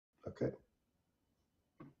Okay.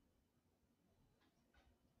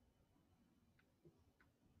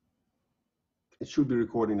 It should be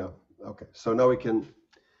recording now. Okay, so now we can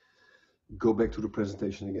go back to the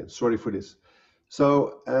presentation again. Sorry for this.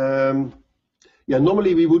 So, yeah,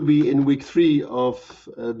 normally we would be in week 3 of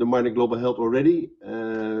the minor global health already,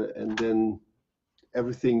 and then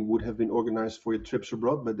everything would have been organized for your trips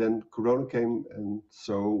abroad, but then Corona came, and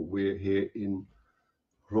so we're here in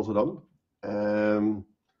Rotterdam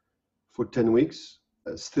for 10 weeks.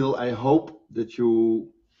 Still, I hope that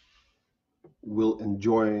you will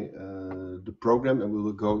enjoy the program, and we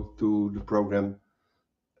will go to the program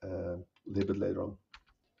a little bit later on.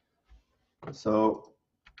 So,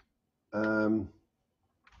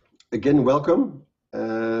 again, welcome.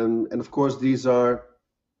 And of course, these are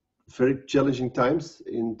very challenging times,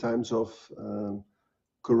 in times of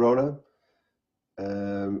Corona.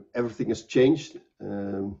 Everything has changed.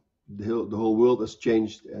 The whole world has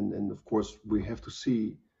changed, and of course, we have to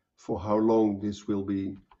see for how long this will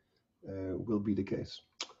be the case.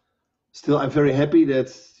 Still, I'm very happy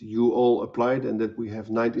that you all applied and that we have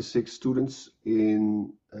 96 students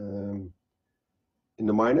in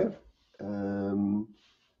the minor, and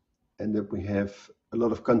that we have a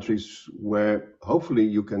lot of countries where hopefully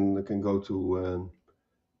you can go to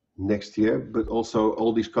next year. But also,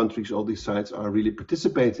 all these countries, all these sites are really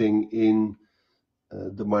participating in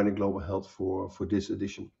the minor global health for this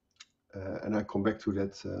edition, and I come back to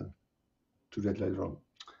that later on.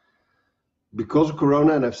 Because of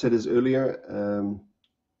Corona, and I've said this earlier,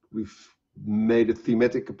 we've made a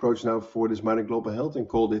thematic approach now for this minor global health and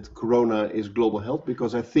called it Corona is Global Health,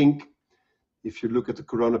 because I think if you look at the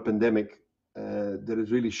Corona pandemic, that it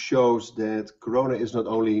really shows that Corona is not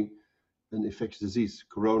only an infectious disease.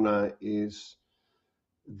 Corona is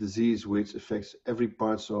a disease which affects every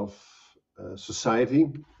part of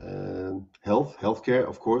society, healthcare,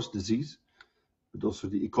 of course, disease, but also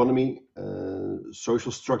the economy,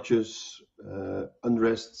 social structures,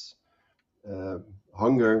 unrests,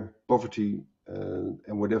 hunger, poverty,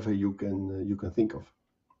 and whatever you can think of.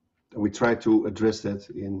 And we try to address that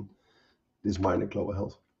in this minor global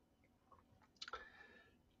health.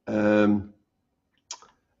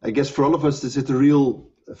 I guess for all of us, this is the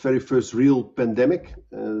very first real pandemic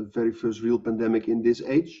in this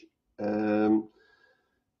age.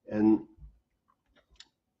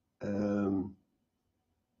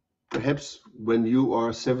 Perhaps when you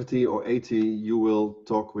are 70 or 80, you will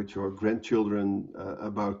talk with your grandchildren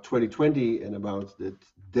about 2020 and about that.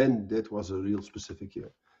 Then that was a real specific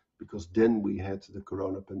year, because then we had the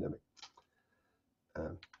Corona pandemic.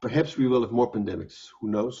 Perhaps we will have more pandemics, who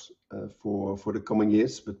knows, for the coming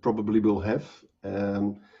years, but probably we'll have.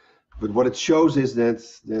 But what it shows is that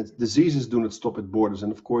diseases do not stop at borders.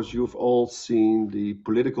 And of course, you've all seen the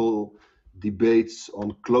political debates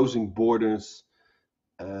on closing borders.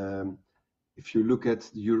 If you look at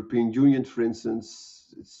the European Union, for instance,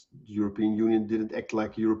 the European Union didn't act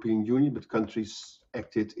like a European Union, but countries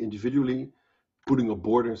acted individually, putting up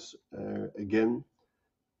borders again.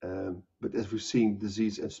 But as we've seen,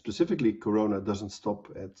 disease, and specifically Corona, doesn't stop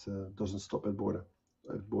at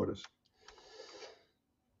borders.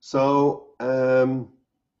 So,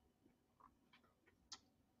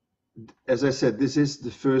 as I said, this is the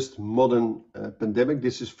first modern pandemic.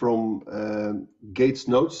 This is from Gates'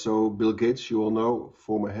 notes. So Bill Gates, you all know,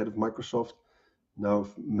 former head of Microsoft, now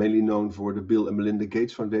mainly known for the Bill and Melinda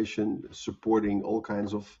Gates Foundation, supporting all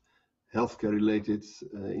kinds of healthcare-related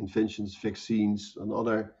inventions, vaccines, and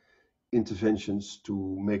other interventions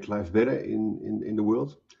to make life better in the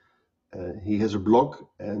world. He has a blog,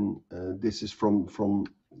 and this is from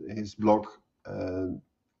his blog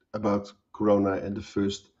about Corona and the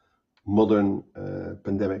first modern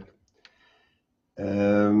pandemic.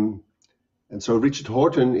 And so Richard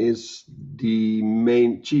Horton is the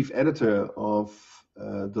main chief editor of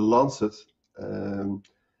The Lancet.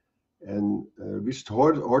 And Richard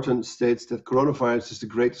Horton states that coronavirus is the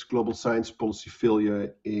greatest global science policy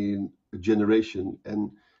failure in a generation.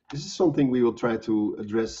 And this is something we will try to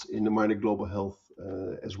address in the minor global health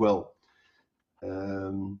as well.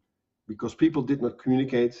 Because people did not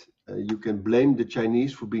communicate. You can blame the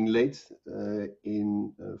Chinese for being late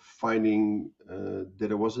in finding that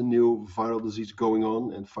there was a new viral disease going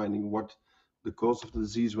on and finding what the cause of the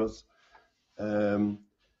disease was.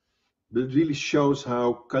 But it really shows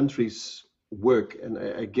how countries work. And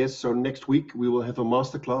I guess so next week we will have a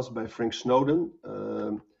masterclass by Frank Snowden,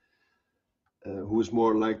 who is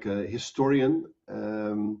more like a historian.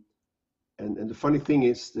 And the funny thing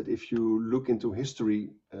is that if you look into history,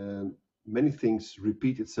 many things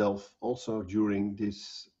repeat itself also during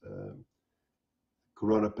this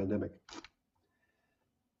Corona pandemic.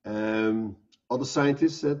 other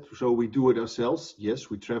scientists said, so we do it ourselves. Yes,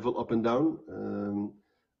 we travel up and down.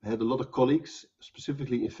 I had a lot of colleagues,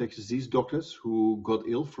 specifically infectious disease doctors, who got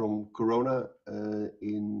ill from corona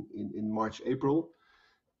in March, April.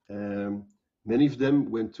 Many of them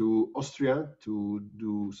went to Austria to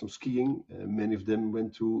do some skiing. Many of them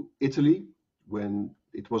went to Italy when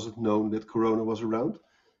it wasn't known that corona was around.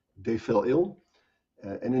 They fell ill.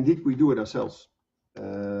 And indeed, we do it ourselves.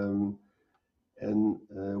 And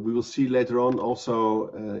we will see later on also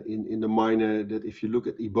in the minor that if you look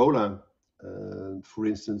at Ebola, for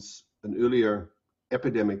instance, an earlier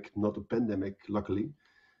epidemic, not a pandemic, luckily,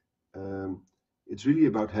 it's really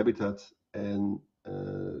about habitat and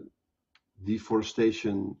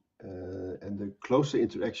deforestation and the closer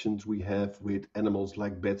interactions we have with animals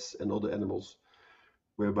like bats and other animals,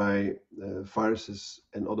 whereby viruses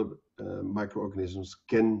and other microorganisms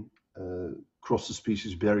can cross the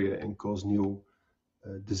species barrier and cause new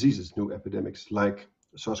diseases, new epidemics like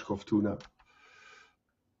SARS-CoV-2 now.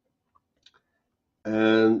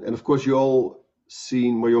 And of course, you all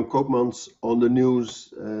seen Marion Koopmans on the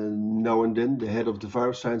news now and then, the head of the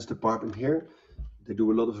virus science department here. They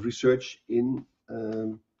do a lot of research in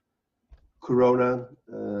corona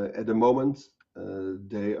at the moment.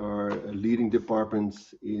 They are a leading department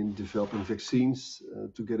in developing vaccines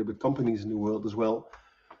together with companies in the world as well,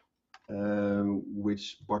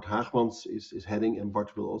 which Bart Haagmans is heading, and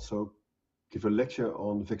Bart will also give a lecture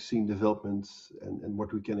on vaccine development and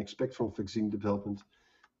what we can expect from vaccine development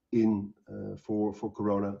for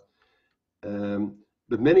corona.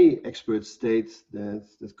 But many experts state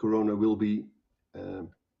that corona will be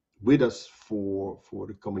with us for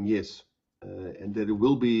the coming years, and that it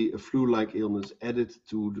will be a flu-like illness added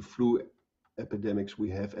to the flu epidemics we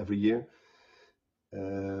have every year,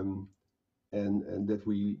 and that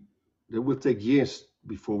will take years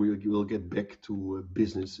before we will get back to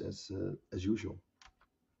business as usual.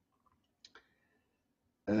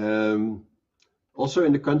 Also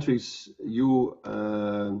in the countries you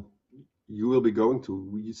will be going to,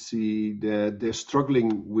 we see that they're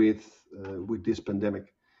struggling with this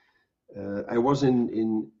pandemic. I was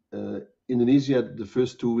in Indonesia the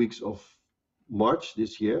first 2 weeks of March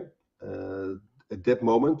this year. At that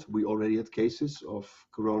moment, we already had cases of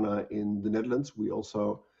corona in the Netherlands. We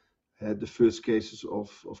also had the first cases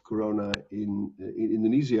of corona in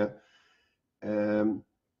Indonesia. And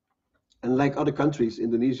like other countries,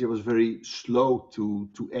 Indonesia was very slow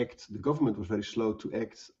to act. The government was very slow to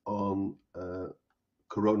act on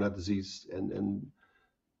corona disease and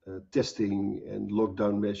testing and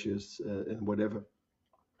lockdown measures and whatever.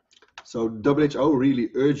 So WHO really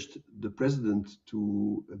urged the president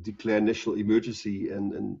to declare national emergency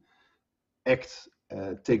and act,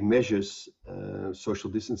 take measures, social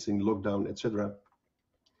distancing, lockdown, etc.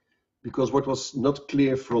 Because what was not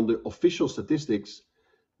clear from the official statistics,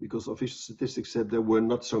 because official statistics said there were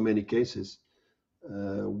not so many cases,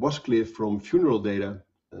 was clear from funeral data,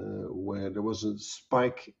 where there was a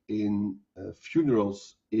spike in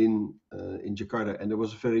funerals in Jakarta, and there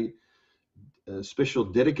was a very special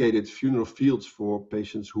dedicated funeral fields for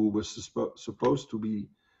patients who were supposed to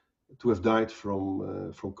have died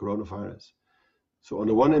from coronavirus. So on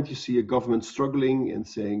the one hand, you see a government struggling and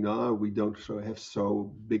saying, "No, we don't have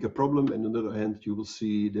so big a problem," and on the other hand, you will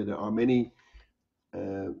see that there are many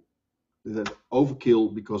that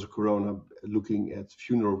overkill because of corona, looking at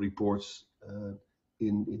funeral reports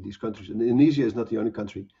in these countries. And Indonesia is not the only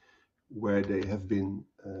country where they have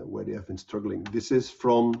been struggling. This is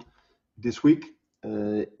from this week.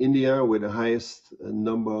 India, with the highest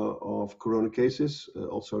number of corona cases,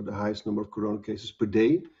 also the highest number of corona cases per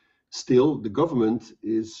day. Still, the government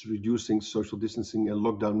is reducing social distancing and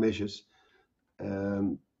lockdown measures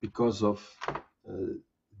because of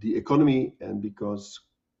the economy and because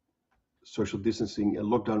social distancing and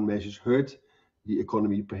lockdown measures hurt the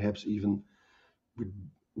economy, perhaps even with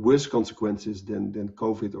worse consequences than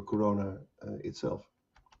COVID or corona itself.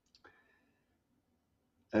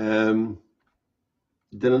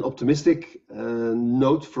 Then an optimistic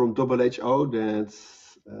note from WHO that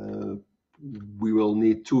we will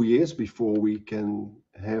need 2 years before we can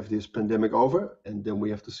have this pandemic over, and then we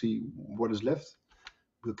have to see what is left.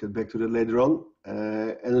 We'll get back to that later on.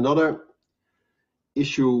 And another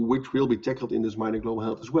issue which will be tackled in this minor global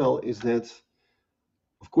health as well is that,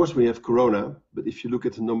 of course, we have corona, but if you look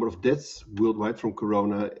at the number of deaths worldwide from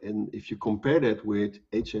corona, and if you compare that with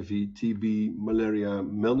HIV, TB, malaria,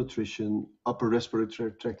 malnutrition, upper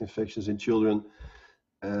respiratory tract infections in children,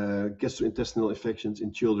 gastrointestinal infections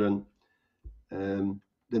in children,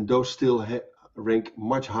 then those still rank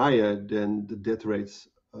much higher than the death rates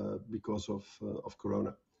because of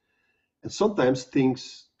corona. And sometimes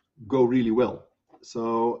things go really well.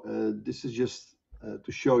 So this is just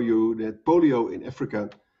to show you that polio in Africa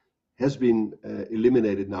has been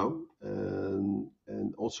eliminated now,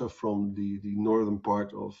 and also from the northern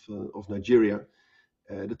part of Nigeria.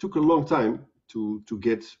 It took a long time to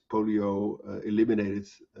get polio eliminated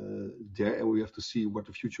there, and we have to see what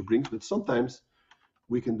the future brings. But sometimes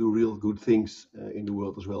we can do real good things in the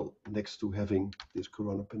world as well, next to having this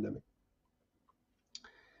corona pandemic.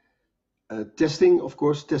 Testing, of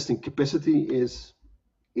course, testing capacity is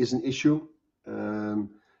an issue.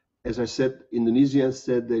 As I said, Indonesians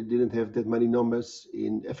said they didn't have that many numbers.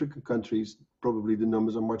 In African countries, probably the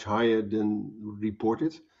numbers are much higher than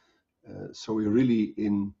reported. So we're really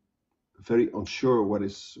very unsure what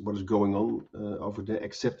is going on over there,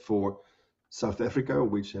 except for South Africa,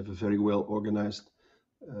 which have a very well organized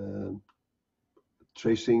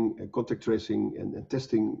contact tracing and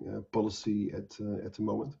testing policy at the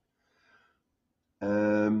moment.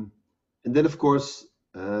 And then, of course,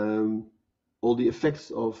 all the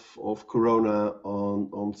effects of corona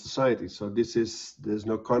on society. So there's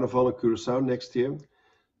no carnival in Curacao next year.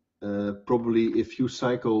 Probably if you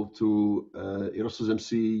cycle to Erasmus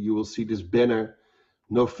MC, you will see this banner,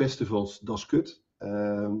 no festivals, das kut.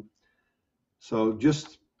 So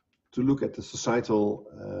just to look at the societal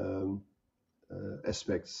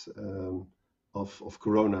aspects of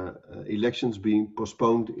corona, elections being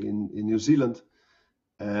postponed in New Zealand,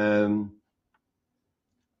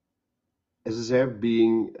 SSR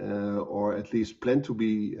being, or at least planned to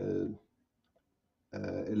be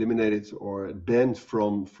eliminated or banned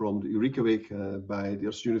from the Eureka Week by the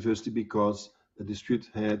Erasmus University because the district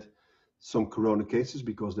had some corona cases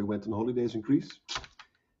because they went on holidays in Greece.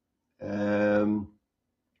 I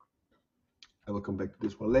will come back to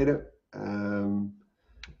this one later.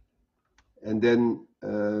 And then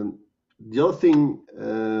the other thing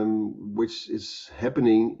which is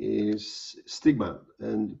happening is stigma.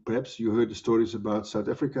 And perhaps you heard the stories about South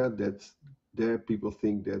Africa, that there people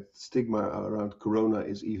think that stigma around corona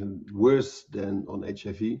is even worse than on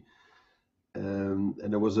HIV. And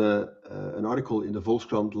there was an article in the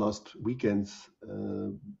Volkskrant last weekend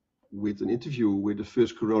with an interview with the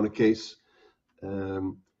first corona case.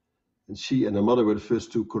 And she and her mother were the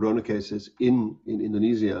first two corona cases in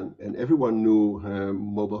Indonesia, and everyone knew her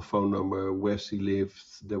mobile phone number, where she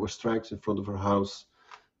lived. There were strikes in front of her house.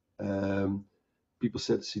 People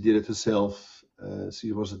said she did it herself.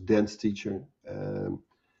 She was a dance teacher.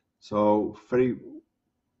 So very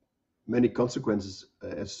many consequences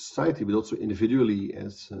as society, but also individually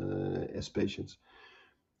as patients.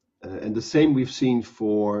 And the same we've seen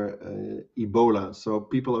for Ebola. So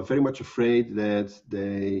people are very much afraid that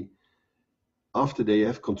after they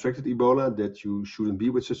have contracted Ebola, that you shouldn't be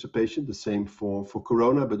with such a patient. The same for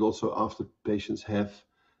corona, but also after patients have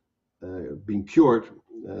been cured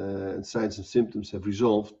and signs and symptoms have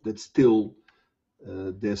resolved, that still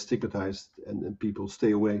they're stigmatized, and people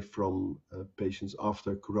stay away from patients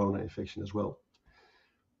after corona infection as well.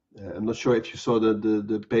 I'm not sure if you saw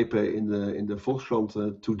the paper in the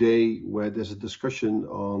Volkskrant today, where there's a discussion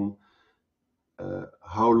on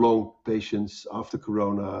how long patients after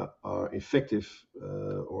corona are infective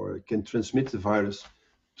or can transmit the virus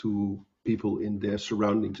to people in their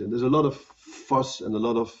surroundings. And there's a lot of fuss and a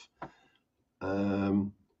lot of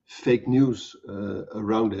fake news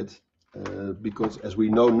around it, because as we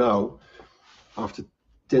know now, after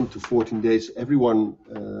 10 to 14 days, everyone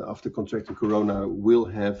after contracting corona will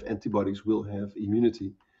have antibodies, will have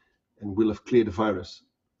immunity, and will have cleared the virus.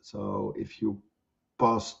 So if you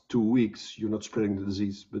past 2 weeks, you're not spreading the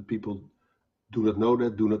disease, but people do not know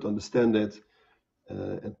that, do not understand that,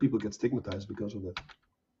 and people get stigmatized because of that.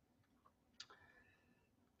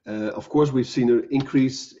 Of course, we've seen an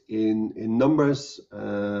increase in numbers,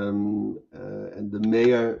 and the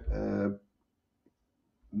mayor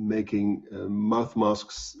making mouth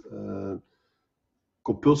masks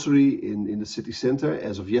compulsory in the city center.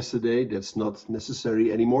 As of yesterday, that's not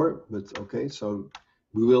necessary anymore, but okay, so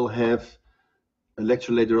we will have a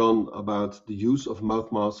lecture later on about the use of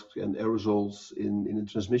mouth masks and aerosols in the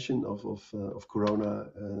transmission of corona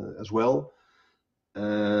as well.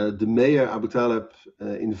 The mayor, Abu Talib,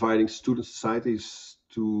 inviting student societies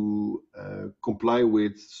to comply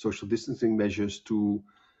with social distancing measures to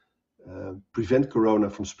prevent corona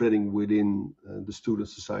from spreading within the student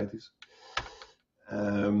societies.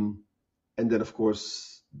 And then, of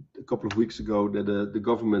course, a couple of weeks ago, that the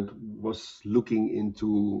government was looking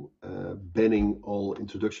into banning all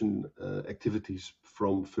introduction activities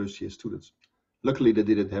from first-year students. Luckily, that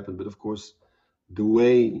didn't happen, but of course, the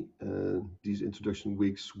way these introduction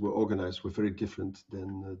weeks were organized were very different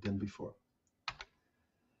than before.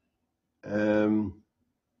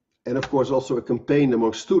 And of course, also a campaign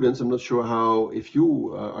among students. I'm not sure how, if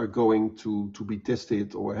you are going to be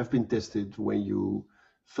tested or have been tested when you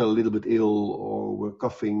felt a little bit ill or were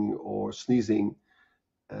coughing or sneezing.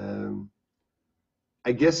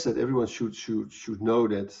 I guess that everyone should know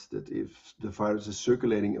that if the virus is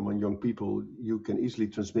circulating among young people, you can easily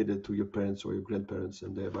transmit it to your parents or your grandparents,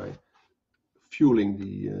 and thereby fueling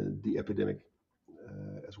the epidemic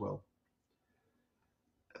as well.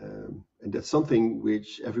 And that's something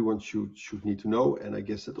which everyone should need to know. And I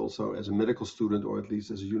guess that also as a medical student, or at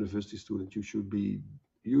least as a university student,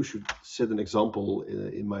 you should set an example,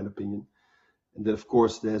 in my opinion. And then, of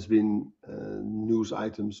course, there has been news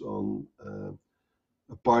items on a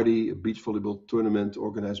beach volleyball tournament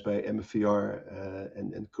organized by MFVR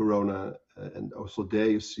and Corona. And also there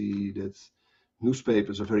you see that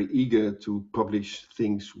newspapers are very eager to publish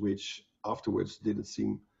things which afterwards didn't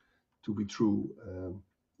seem to be true.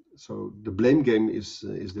 So the blame game is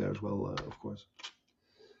there as well, of course.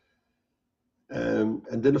 And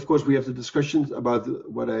then, of course, we have the discussions about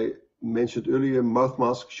what I mentioned earlier, mouth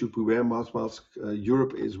masks. Should we wear mouth masks?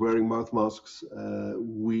 Europe is wearing mouth masks.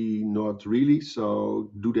 We not really.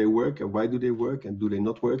 So do they work, and why do they work, and do they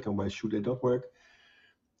not work, and why should they not work?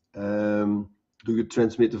 Do you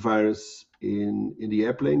transmit the virus in the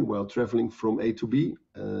airplane while traveling from A to B?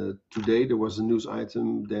 Today there was a news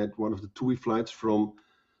item that one of the TUI flights from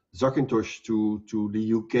Zakynthos to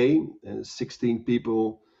the UK, 16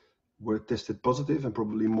 people were tested positive, and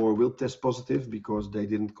probably more will test positive because they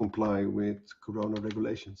didn't comply with Corona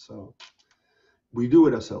regulations. So we do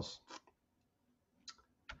it ourselves.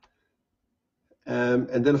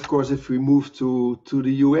 And then, of course, if we move to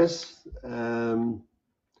the US,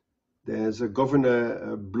 there's a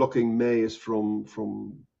governor blocking mayors from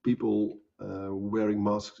people wearing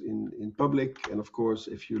masks in public. And of course,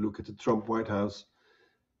 if you look at the Trump White House,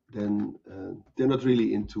 then they're not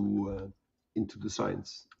really into the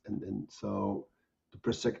science. And so the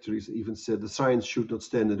press secretaries even said the science should not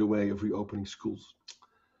stand in the way of reopening schools.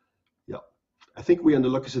 Yeah, I think we're in the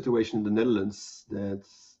lucky situation in the Netherlands that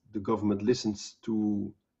the government listens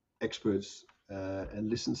to experts and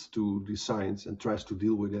listens to the science and tries to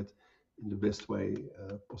deal with it in the best way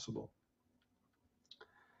possible.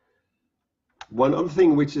 One other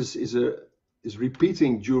thing which is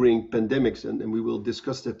repeating during pandemics, and we will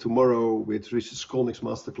discuss that tomorrow with Richard Skolnick's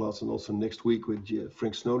masterclass, and also next week with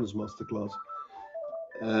Frank Snowden's masterclass.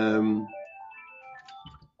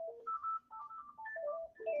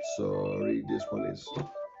 Sorry, this one is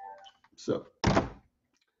so.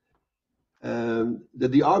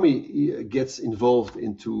 That the army gets involved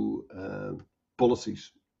into policy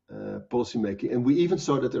making, and we even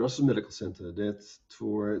saw that there was a medical center that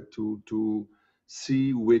to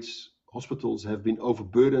see which hospitals have been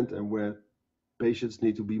overburdened and where patients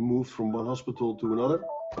need to be moved from one hospital to another.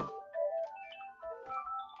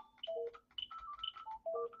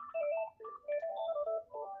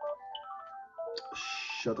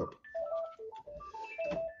 Shut up.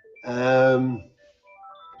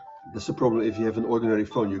 That's the problem if you have an ordinary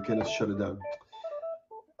phone, you cannot shut it down.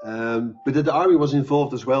 But that the army was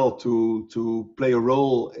involved as well to play a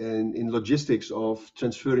role in logistics of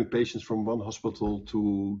transferring patients from one hospital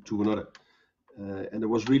to another. And there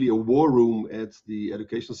was really a war room at the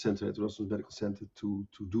educational center, at the Erasmus Medical Center, to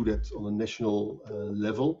do that on a national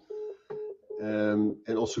level.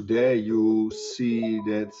 And also there you see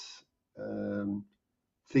that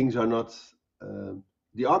things are not,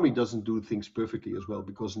 the army doesn't do things perfectly as well,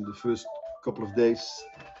 because in the first couple of days,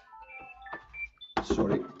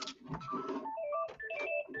 sorry.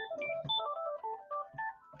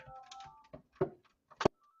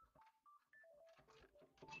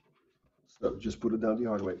 So just put it down the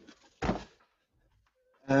hard way.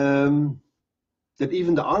 That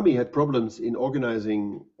even the army had problems in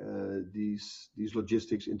organizing these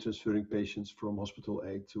logistics in transferring patients from hospital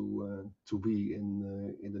A to B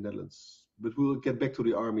in the Netherlands. But we'll get back to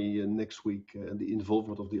the army next week and the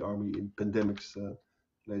involvement of the army in pandemics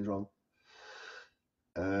later on.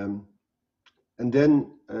 And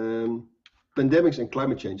then pandemics and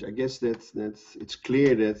climate change. I guess that it's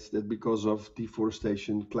clear that because of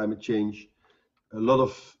deforestation, climate change, a lot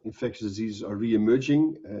of infectious diseases are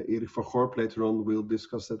re-emerging. Erik van Gorp later on will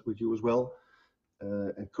discuss that with you as well.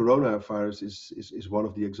 And coronavirus is one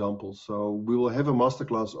of the examples. So we will have a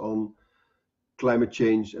masterclass on climate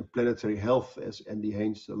change and planetary health, as Andy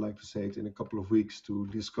Haynes like to say it, in a couple of weeks to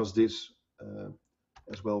discuss this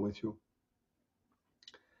as well with you.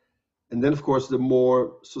 And then, of course, the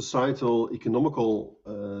more societal, economical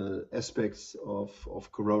aspects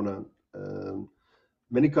of corona.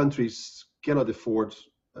 Many countries cannot afford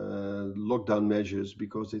lockdown measures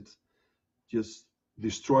because it just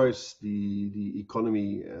destroys the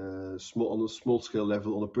economy, on a small scale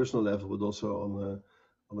level, on a personal level, but also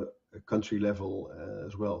on a country level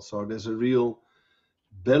as well. So there's a real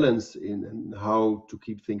balance in how to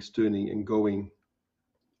keep things turning and going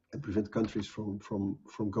and prevent countries from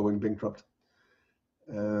going bankrupt.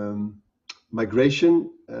 Migration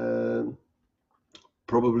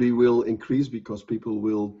probably will increase because people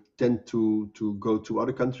will tend to go to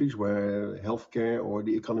other countries where healthcare or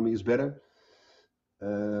the economy is better.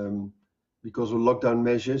 Because of lockdown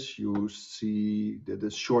measures, you see that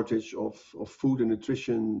there's shortage of food and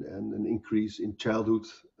nutrition and an increase in childhood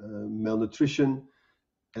malnutrition,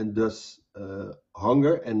 and thus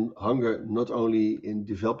hunger. And hunger not only in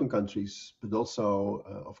developing countries, but also,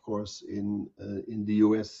 of course, in the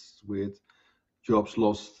US, with jobs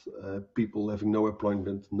lost, people having no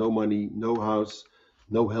employment, no money, no house,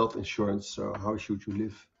 no health insurance. So how should you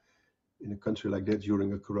live in a country like that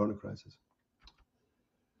during a corona crisis?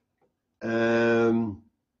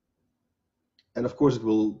 And of course, it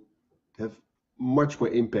will have much more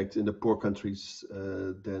impact in the poor countries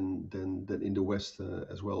than in the West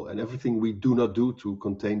as well. And everything we do not do to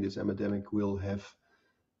contain this epidemic will have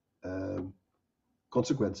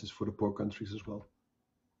consequences for the poor countries as well.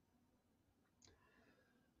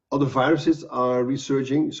 Other viruses are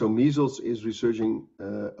resurging. So measles is resurging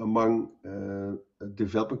among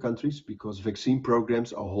developing countries because vaccine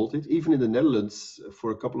programs are halted. Even in the Netherlands,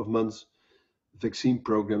 for a couple of months, vaccine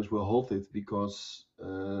programs were halted because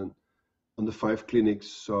on the 5 clinics,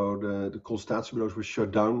 so the consultatiebureaus were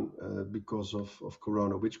shut down because of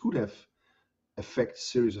corona, which could have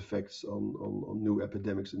serious effects on new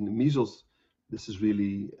epidemics. In the measles, this is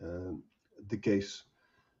really the case.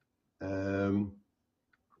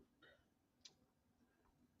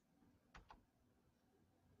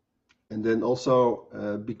 And then also,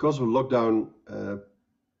 because of lockdown,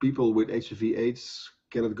 people with HIV/AIDS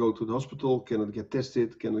cannot go to the hospital, cannot get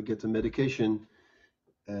tested, cannot get the medication.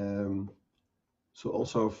 So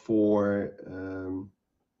also for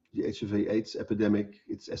the HIV/AIDS epidemic,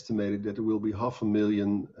 it's estimated that there will be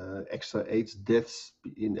 500,000 extra AIDS deaths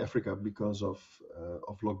in Africa because of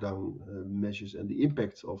lockdown measures and the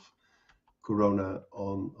impact of corona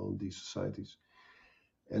on these societies.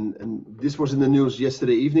 And this was in the news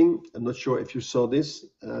yesterday evening. I'm not sure if you saw this,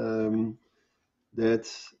 that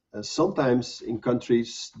sometimes in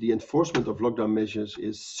countries the enforcement of lockdown measures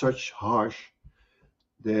is such harsh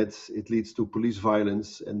that it leads to police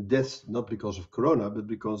violence and deaths, not because of corona, but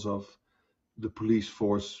because of the police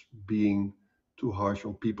force being too harsh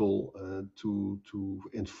on people to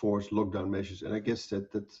enforce lockdown measures. And I guess that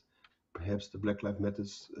perhaps the Black Lives Matter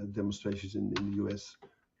demonstrations in the US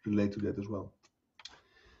relate to that as well.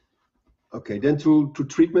 Okay, then to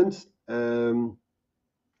treatment.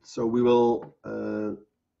 So we will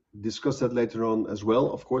discuss that later on as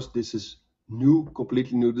well. Of course, this is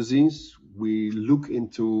completely new disease. We look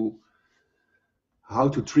into how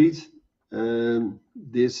to treat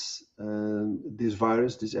this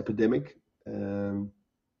virus, this epidemic. And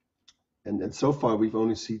so far, we've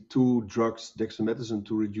only seen 2 drugs, dexamethasone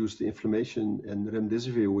to reduce the inflammation, and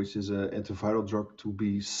remdesivir, which is an antiviral drug, to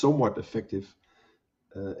be somewhat effective.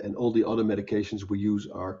 And all the other medications we use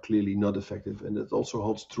are clearly not effective. And that also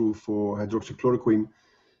holds true for hydroxychloroquine,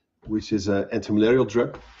 which is an antimalarial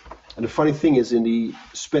drug. And the funny thing is, in the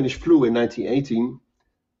Spanish flu in 1918,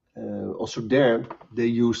 also there, they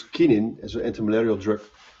used quinine as an antimalarial drug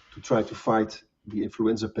to try to fight the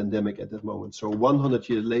influenza pandemic at that moment. So 100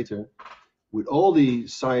 years later, with all the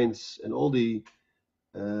science and all the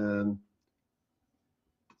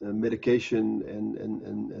medication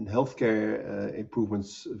and healthcare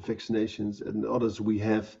improvements, vaccinations and others we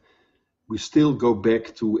still go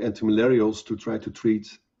back to antimalarials to try to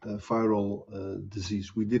treat viral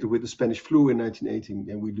disease. We did it with the Spanish flu in 1918,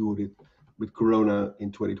 and we do it with corona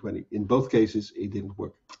in 2020. In both cases, it didn't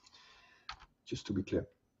work, just to be clear.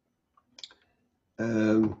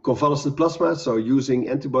 Convalescent plasma, so using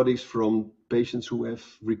antibodies from patients who have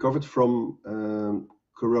recovered from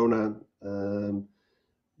corona,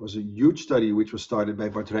 was a huge study which was started by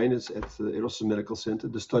Bart Reiners at the Erasmus Medical Center.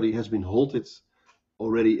 The study has been halted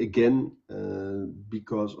already again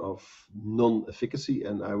because of non-efficacy,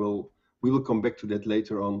 and we will come back to that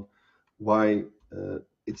later on, why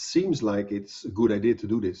it seems like it's a good idea to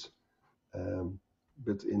do this,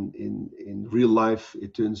 but in real life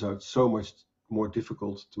it turns out so much more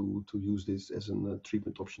difficult to use this as a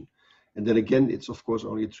treatment option. And then again, it's of course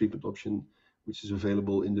only a treatment option which is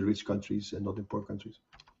available in the rich countries and not in poor countries.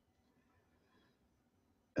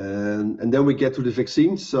 And then we get to the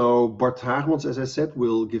vaccines. So Bart Hagemans, as I said,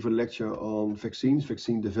 will give a lecture on vaccines,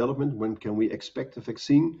 vaccine development. When can we expect a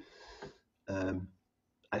vaccine?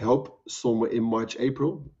 I hope somewhere in March,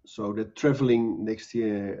 April, so that traveling next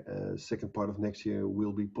year, second part of next year,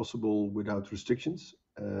 will be possible without restrictions.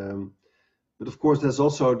 But of course, there's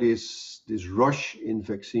also this rush in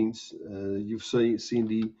vaccines. You've seen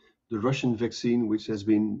the Russian vaccine, which is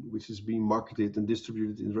being marketed and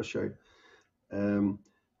distributed in Russia.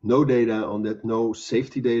 No data on that, no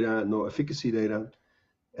safety data, no efficacy data.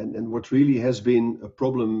 And what really has been a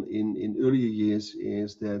problem in earlier years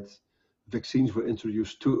is that vaccines were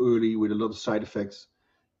introduced too early with a lot of side effects.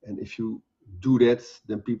 And if you do that,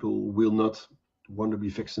 then people will not want to be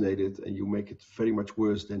vaccinated, and you make it very much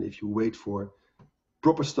worse than if you wait for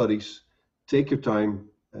proper studies, take your time,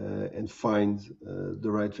 and find the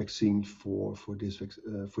right vaccine for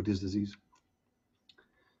this disease.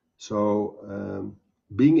 So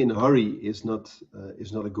being in a hurry is not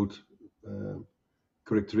a good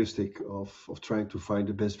characteristic of trying to find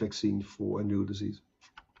the best vaccine for a new disease.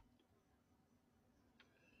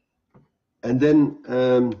 And then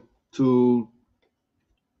to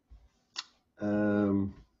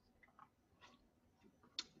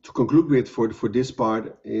conclude with for this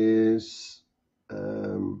part is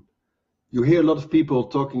you hear a lot of people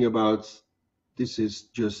talking about this is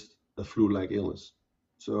just a flu-like illness.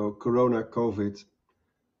 So Corona, COVID,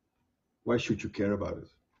 why should you care about it?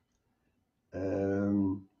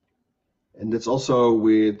 And that's also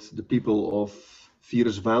with the people of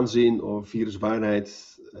viruswaanzin or viruswaarheid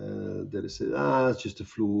that is it's just a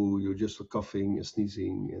flu, you're just coughing and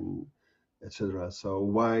sneezing and etc. So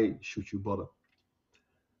why should you bother?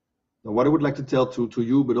 Now, what I would like to tell to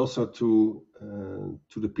you, but also to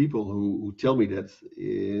the people who tell me that,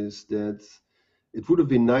 is that it would have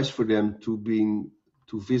been nice for them to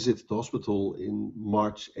visit the hospital in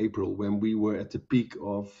March, April, when we were at the peak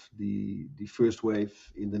of the first wave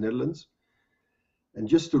in the Netherlands, and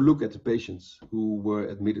just to look at the patients who were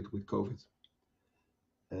admitted with COVID.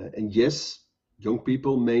 And yes, young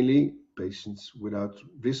people mainly, patients without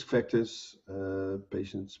risk factors,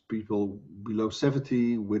 people below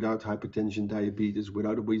 70, without hypertension, diabetes,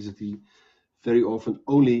 without obesity, very often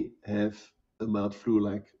only have a mild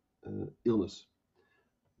flu-like illness.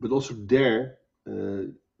 But also there,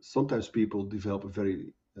 sometimes people develop a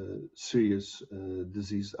very serious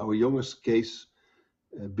disease. Our youngest case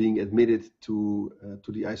being admitted to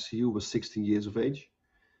the ICU was 16 years of age.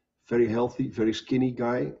 Very healthy, very skinny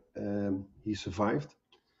guy. He survived.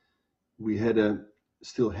 We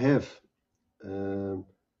still have a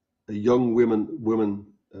young woman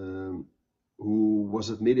who was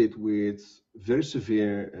admitted with very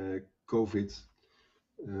severe COVID,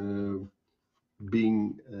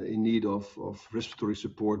 being in need of respiratory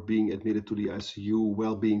support, being admitted to the ICU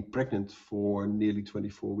while being pregnant for nearly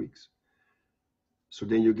 24 weeks. So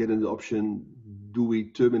then you get an option: do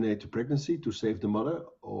we terminate the pregnancy to save the mother,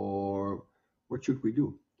 or what should we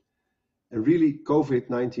do? And really,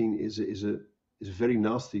 COVID-19 is a very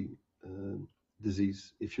nasty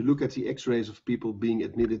disease. If you look at the X-rays of people being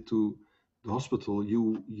admitted to the hospital,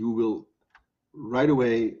 you will right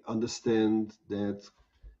away understand that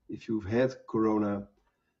if you've had corona,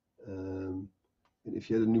 and if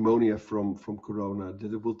you had a pneumonia from corona,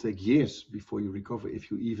 that it will take years before you recover, if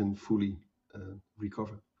you even fully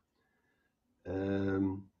recover.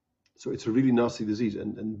 So it's a really nasty disease,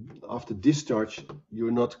 and after discharge,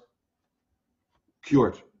 you're not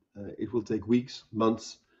cured. It will take weeks,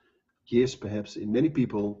 months, years, perhaps, in many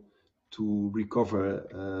people to recover,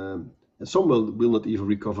 and some will not even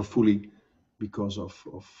recover fully because of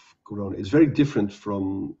corona. It's very different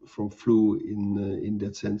from flu in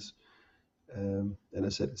that sense. And I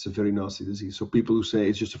said it's a very nasty disease. So people who say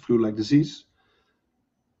it's just a flu-like disease,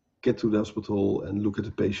 get to the hospital and look at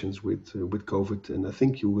the patients with COVID, and I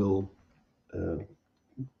think you will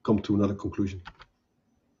come to another conclusion.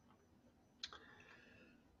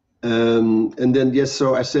 And then yes,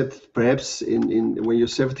 so I said perhaps in when you're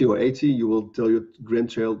 70 or 80, you will tell your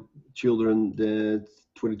grandchildren that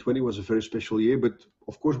 2020 was a very special year. But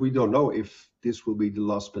of course, we don't know if this will be the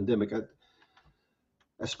last pandemic.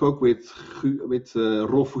 I spoke with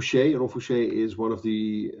Ron Fouché. Ron Fouché is one of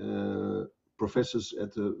the professors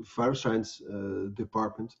at the virus science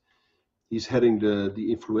department. He's heading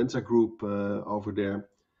the influenza group over there.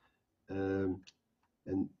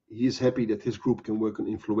 And he is happy that his group can work on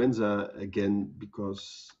influenza again,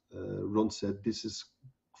 because Ron said this is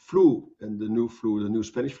flu, and the new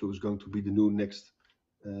Spanish flu, is going to be the new next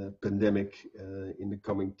pandemic in the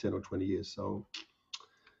coming 10 or 20 years. So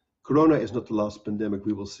corona is not the last pandemic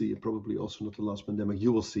we will see, and probably also not the last pandemic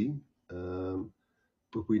you will see,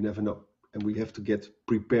 but we never know. And we have to get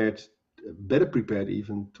prepared, better prepared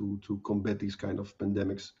even, to combat these kind of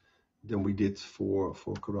pandemics than we did for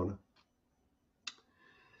corona.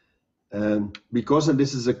 Because, and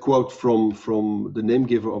this is a quote from the name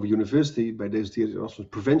giver of a university by deze Erasmus,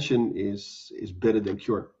 prevention is better than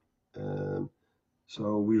cure.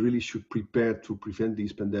 So we really should prepare to prevent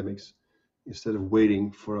these pandemics instead of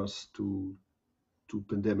waiting for us to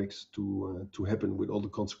pandemics to happen with all the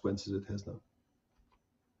consequences it has now.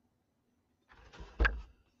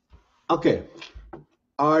 Okay,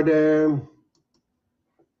 are there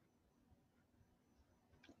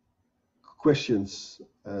questions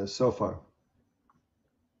so far?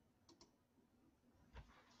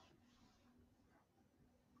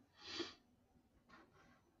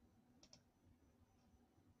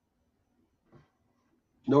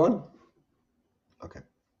 No one? Okay.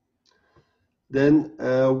 Then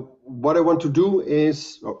what I want to do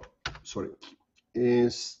is,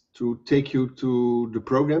 is to take you to the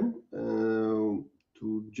program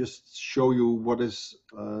to just show you what is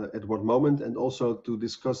at what moment, and also to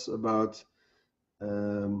discuss about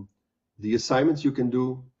the assignments you can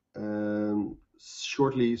do,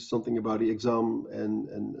 shortly something about the exam,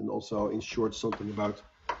 and also in short something about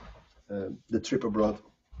the trip abroad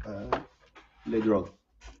later on.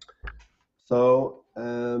 So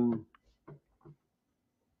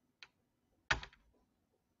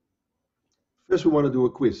first we want to do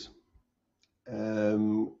a quiz,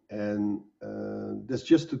 and that's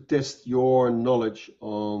just to test your knowledge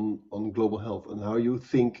on global health and how you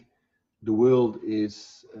think the world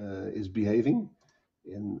is behaving,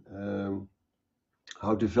 and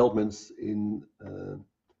how developments in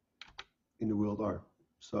the world are.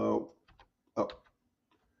 So,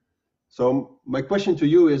 so my question to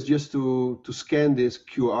you is just to scan this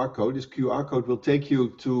QR code. This QR code will take you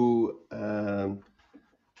to a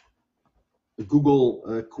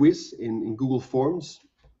Google quiz in Google Forms,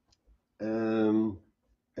 and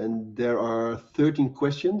there are 13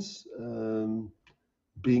 questions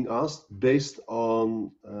being asked based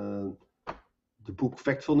on the book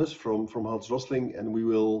Factfulness from Hans Rosling, and we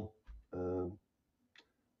will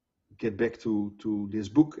get back to this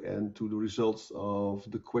book and to the results of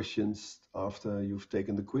the questions after you've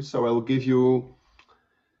taken the quiz. So I will give you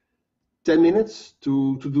 10 minutes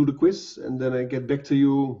to do the quiz, and then I get back to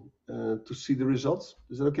you to see the results.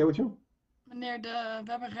 Is that okay with you? Meneer,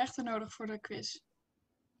 we hebben rechten nodig voor de quiz.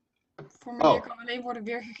 Het formulier kan alleen worden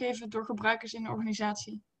weergegeven door gebruikers in de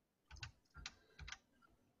organisatie.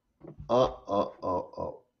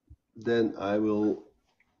 Then I will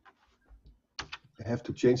have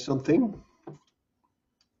to change something.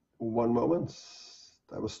 One moment.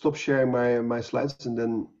 I will stop sharing my slides, and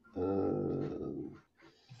then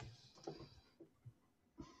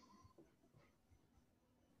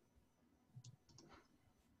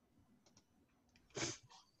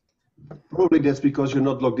probably that's because you're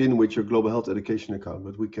not logged in with your Global Health Education account,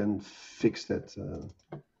 but we can fix that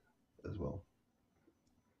as well.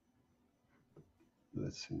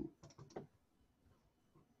 Let's see.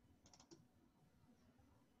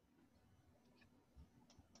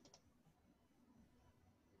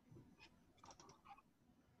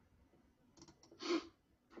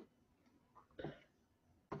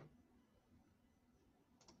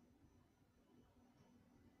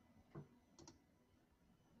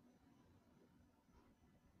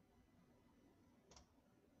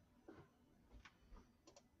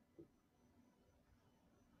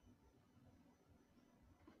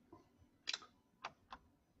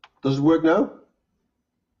 Does it work now?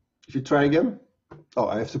 If you try again? Oh,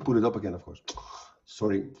 I have to put it up again, of course.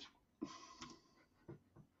 Sorry.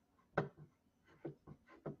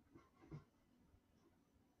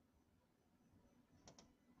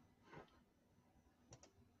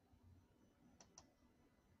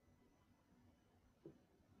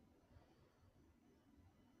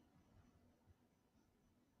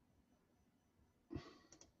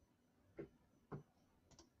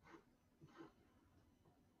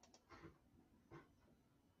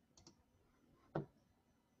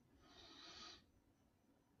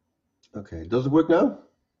 Okay, does it work now?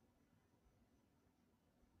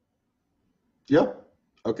 Yeah?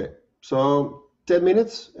 Okay, so 10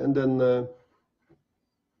 minutes, and then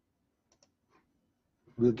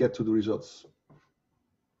we'll get to the results.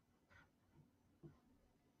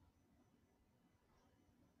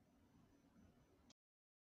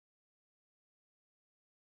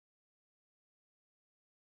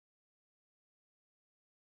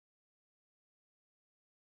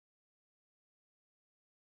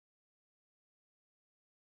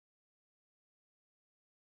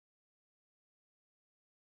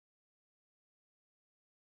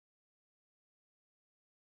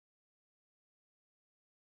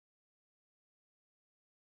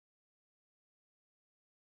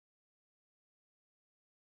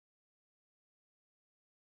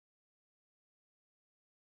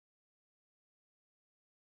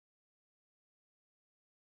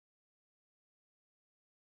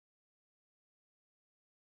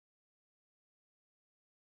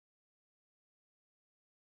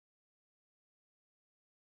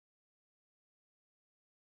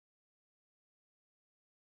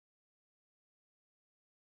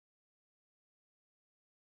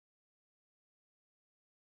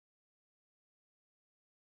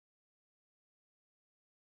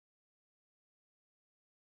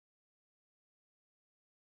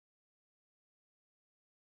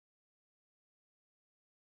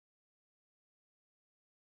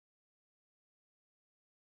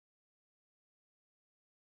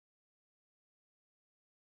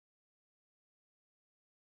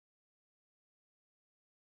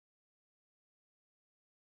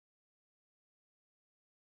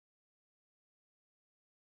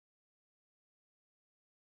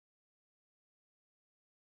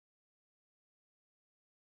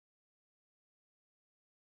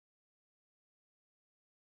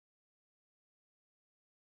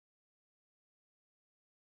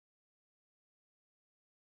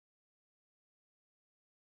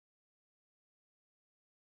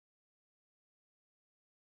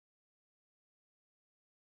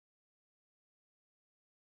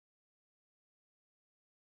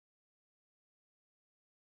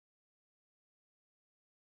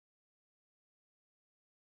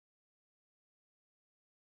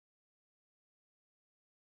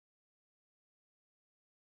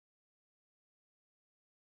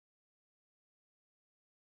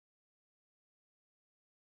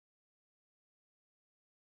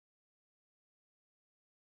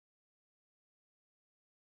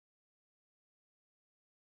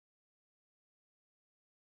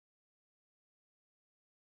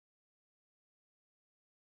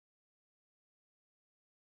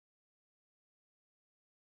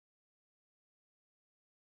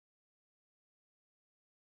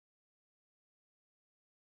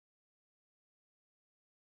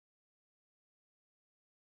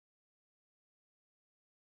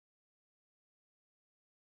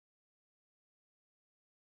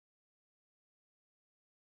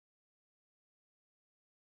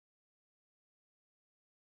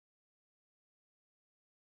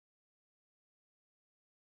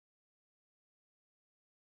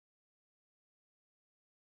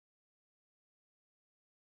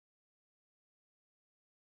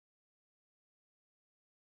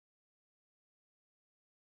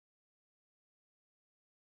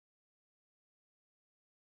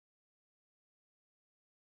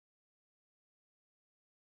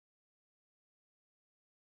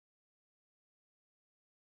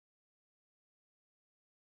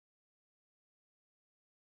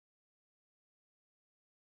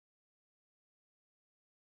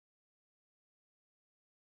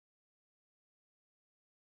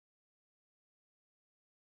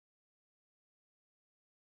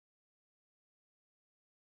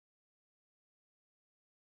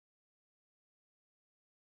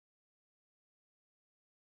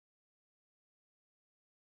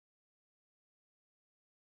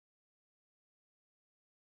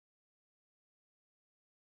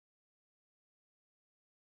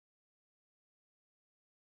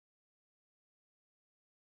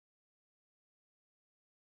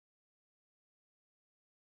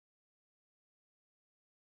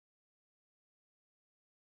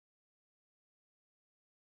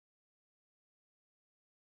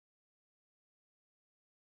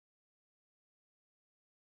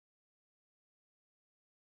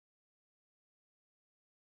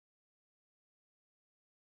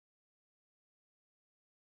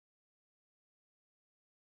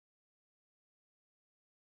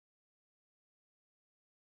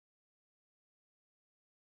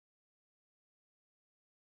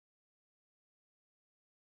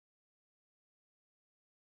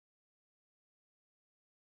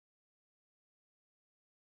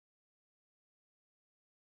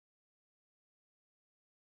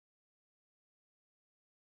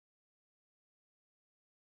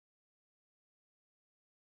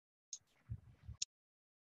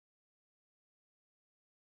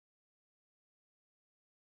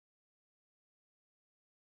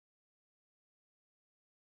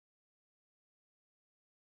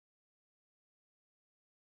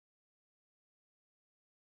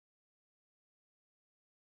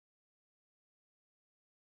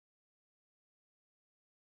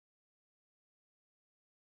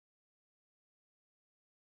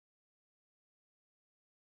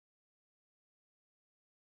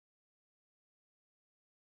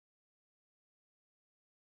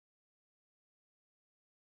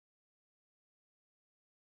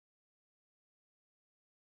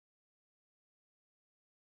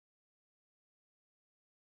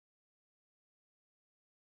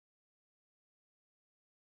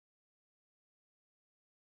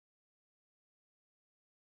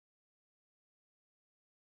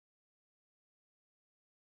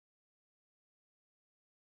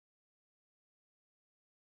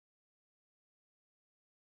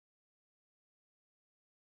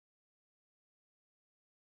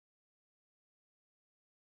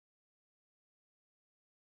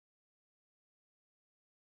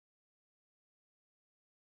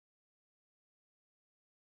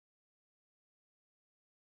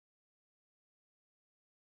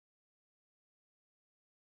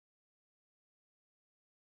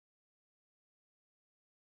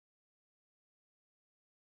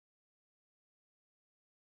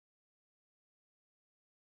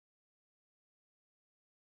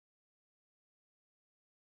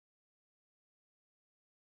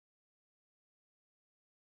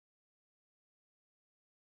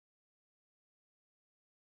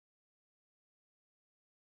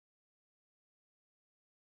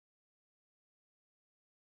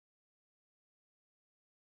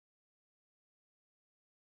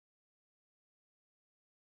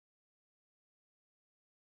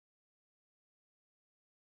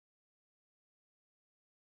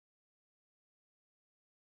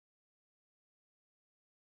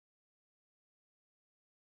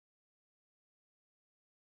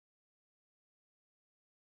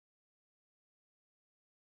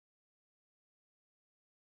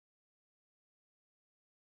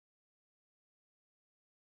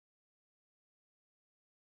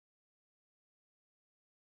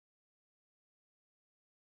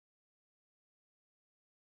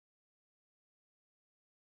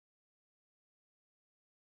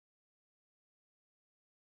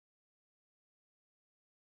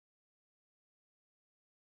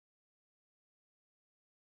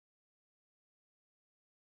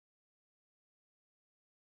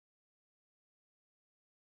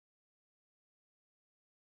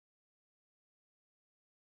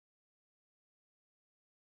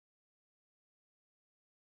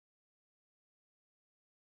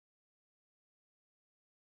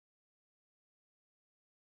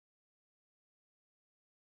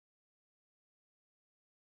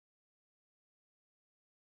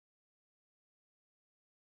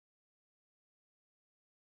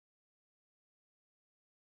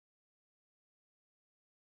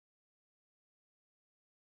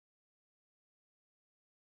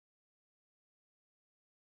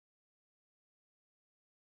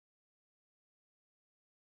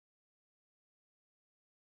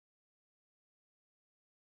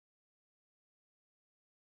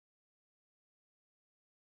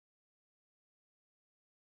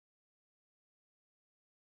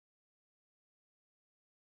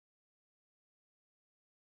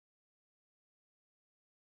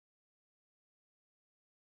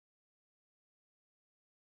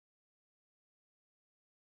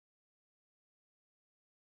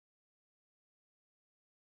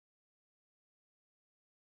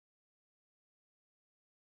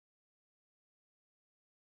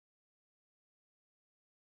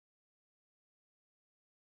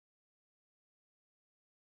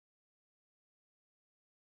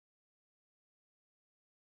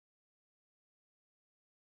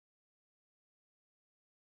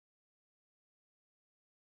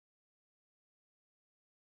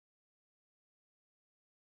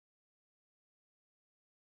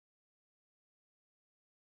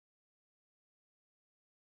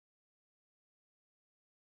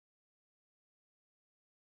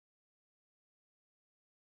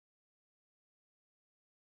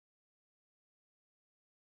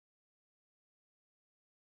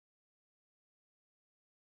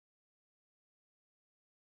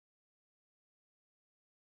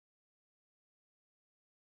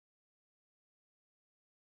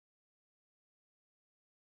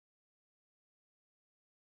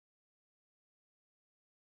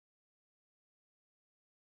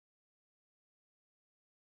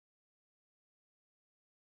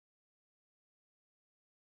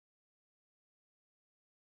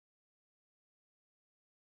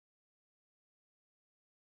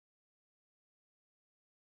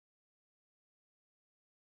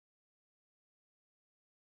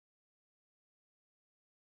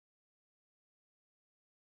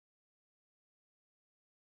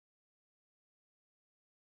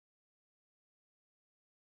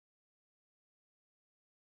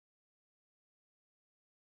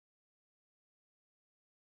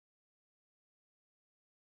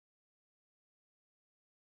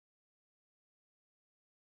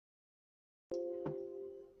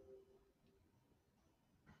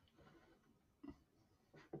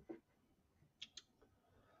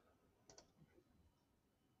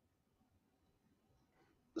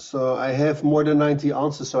 So I have more than 90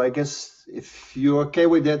 answers. So I guess if you're okay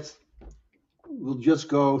with that, we'll just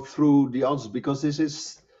go through the answers because this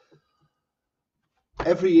is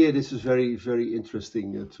every year. This is very, very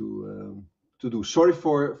interesting to do. Sorry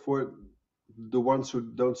for the ones who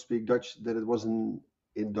don't speak Dutch that it wasn't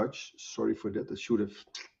in Dutch. Sorry for that. I should have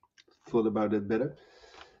thought about it better.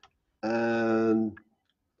 And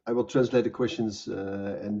I will translate the questions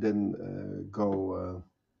and then go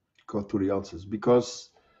through the answers because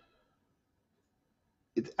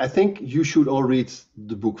I think you should all read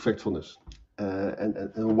the book Factfulness,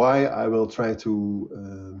 and why I will try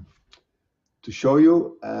to show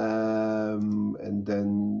you, and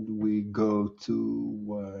then we go to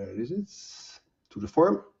where is it? To the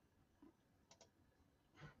form.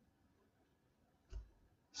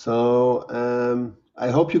 So I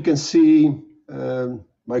hope you can see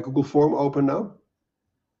my Google form open now.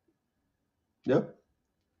 Yeah.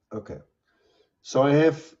 Okay. So I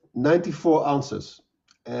have 94 answers,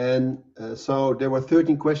 and so there were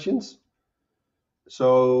 13 questions.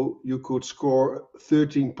 So you could score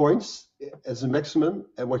 13 points as a maximum,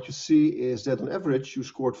 and what you see is that on average you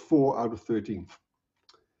scored 4 out of 13,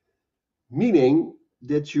 meaning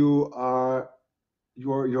that your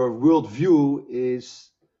worldview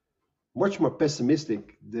is much more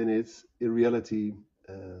pessimistic than it in reality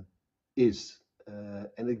is,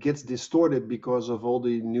 and it gets distorted because of all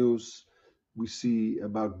the news we see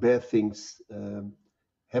about bad things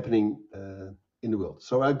happening in the world.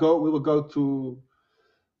 So we will go to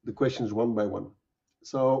the questions one by one.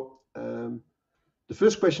 So the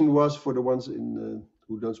first question was for the ones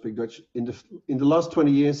who don't speak Dutch. In the last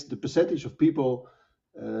 20 years, the percentage of people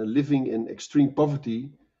living in extreme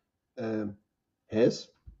poverty has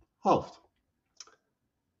halved.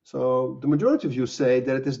 So the majority of you say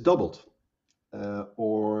that it has doubled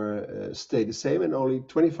or stayed the same, and only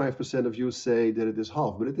 25% of you say that it is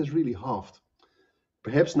halved, but it is really halved.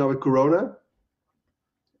 Perhaps now with Corona,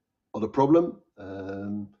 other problem.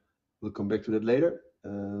 We'll come back to that later.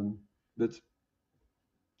 But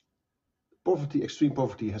poverty, extreme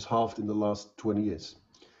poverty, has halved in the last 20 years.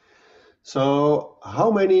 So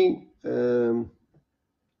how many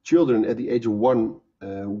children at the age of 1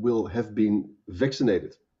 will have been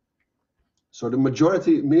vaccinated? So the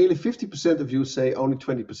majority, nearly 50% of you say only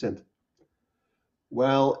 20%.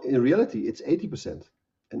 Well, in reality, it's 80%,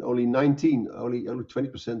 and only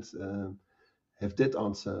 20% have that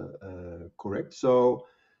answer correct. So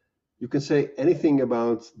you can say anything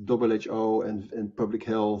about WHO and public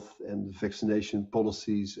health and vaccination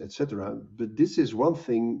policies, etc. But this is one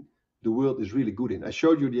thing the world is really good in. I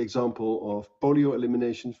showed you the example of polio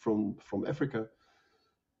elimination from Africa.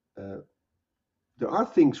 There are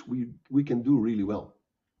things we can do really well.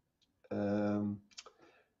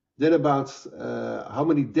 Then about how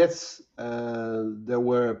many deaths there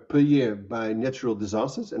were per year by natural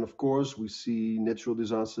disasters. And of course, we see natural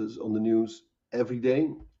disasters on the news every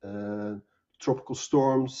day. Tropical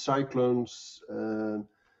storms, cyclones,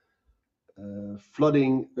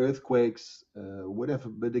 flooding, earthquakes, whatever.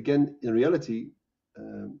 But again, in reality,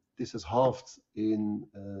 this has halved in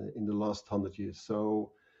the last 100 years.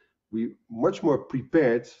 So we much more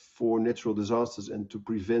prepared for natural disasters and to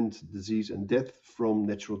prevent disease and death from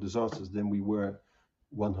natural disasters than we were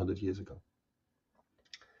 100 years ago.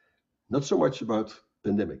 Not so much about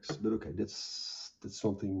pandemics, but okay, that's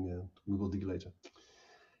something we will deal later.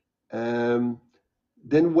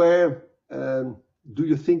 Then where do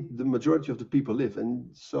you think the majority of the people live? And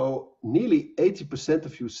so nearly 80%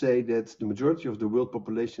 of you say that the majority of the world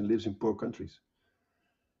population lives in poor countries.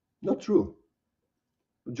 Not true.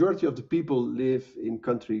 Majority of the people live in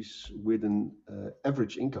countries with an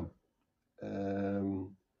average income.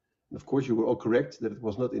 Of course, you were all correct that it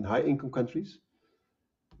was not in high income countries.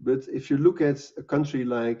 But if you look at a country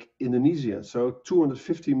like Indonesia, so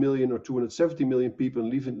 250 million or 270 million people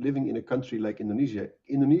living in a country like Indonesia.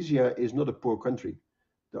 Indonesia is not a poor country.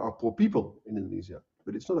 There are poor people in Indonesia,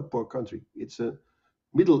 but it's not a poor country. It's a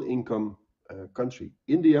middle income country.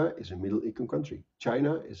 India is a middle income country.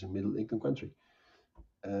 China is a middle income country.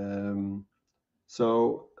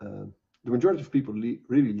 So the majority of people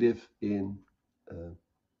really live in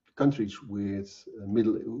countries with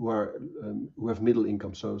who have middle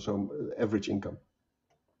income, so average income.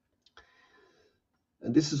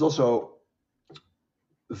 And this is also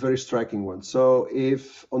a very striking one. So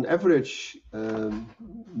if on average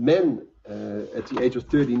men at the age of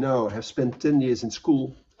 30 now have spent 10 years in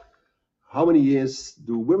school, how many years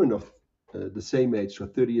do women of the same age, so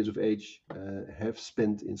 30 years of age, have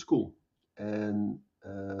spent in school? And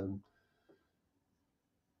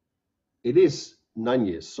it is 9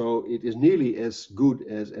 years, so it is nearly as good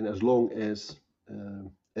as and as long as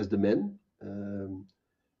as the men.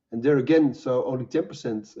 And there again, so only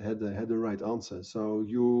 10% had the right answer. So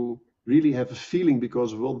you really have a feeling,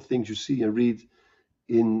 because of all the things you see and read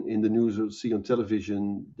in the news or see on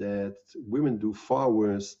television, that women do far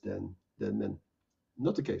worse than men.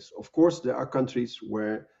 Not the case. Of course, there are countries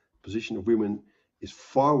where position of women is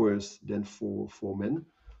far worse than for men,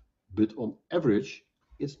 but on average,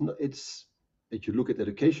 it's not. It's if you look at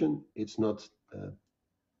education, it's not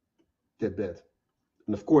that bad.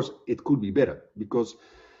 And of course, it could be better, because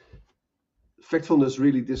factfulness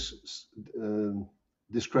really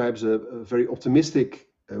describes a very optimistic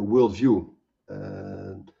worldview.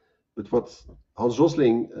 But what Hans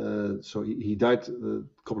Rosling, so he died a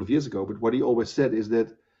couple of years ago, but what he always said is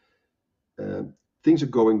that things are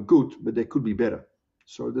going good, but they could be better.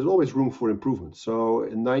 So there's always room for improvement. So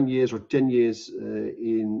in 9 years or 10 years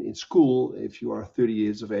in school, if you are 30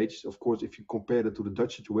 years of age, of course, if you compare that to the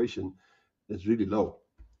Dutch situation, that's really low.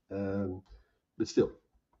 But still,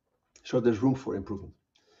 so there's room for improvement.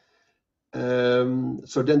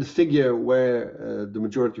 So then the figure where the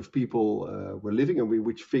majority of people were living, and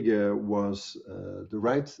which figure was the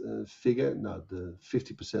right figure. Now, the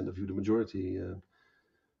 50% of you, the majority,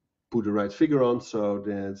 put the right figure on, so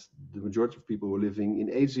that the majority of people were living in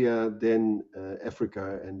Asia, then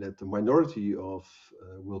Africa, and that the minority of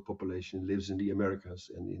world population lives in the Americas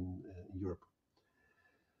and in Europe.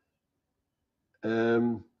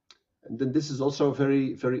 And then this is also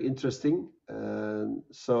very, very interesting.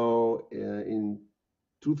 So in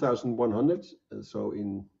 2100, so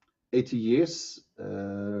in 80 years,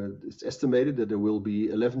 it's estimated that there will be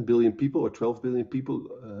 11 billion people or 12 billion people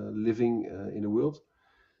living in the world.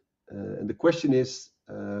 And the question is,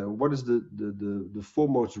 what is the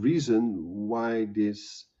foremost reason why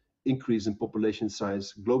this increase in population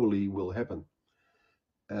size globally will happen?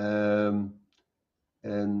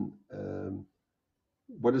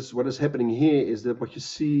 What is happening here is that what you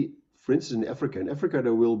see, for instance, in Africa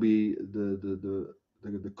there will be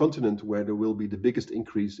the continent where there will be the biggest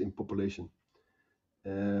increase in population.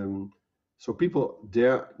 So people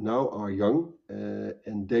there now are young,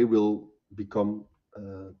 and they will become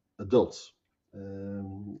adults.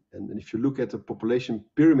 And if you look at the population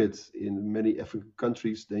pyramid in many African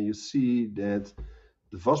countries, then you see that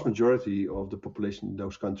the vast majority of the population in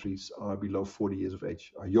those countries are below 40 years of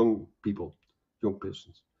age, are young people, young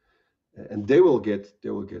persons, and they will get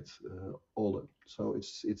older. So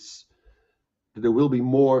it's there will be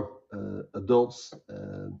more adults,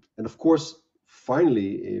 and of course,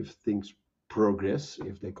 finally, if things progress,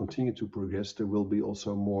 if they continue to progress, there will be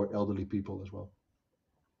also more elderly people as well.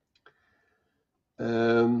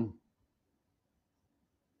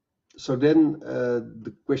 So then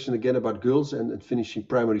the question again about girls and finishing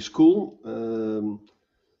primary school,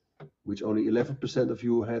 which only 11% of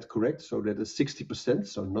you had correct. So that is 60%.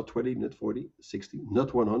 So not 20, not 40, 60,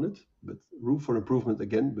 not 100, but room for improvement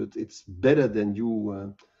again. But it's better than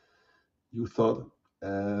you thought.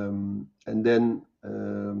 And then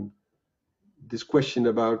this question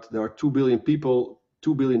about there are 2 billion people,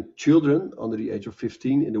 2 billion children under the age of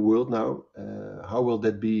 15 in the world now. How will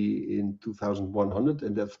that be in 2100?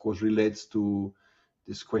 And that, of course, relates to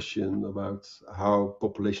this question about how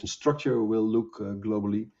population structure will look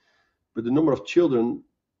globally. But the number of children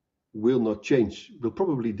will not change, will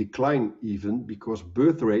probably decline even, because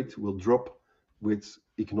birth rate will drop with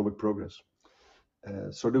economic progress.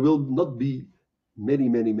 So there will not be many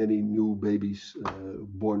new babies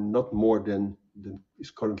born, not more than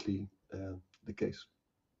is currently the case.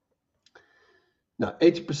 Now,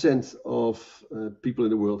 80% of people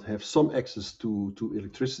in the world have some access to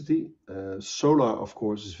electricity. Solar, of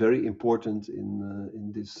course, is very important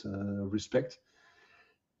in this respect.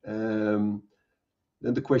 Then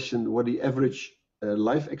the question, what the average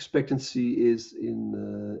life expectancy is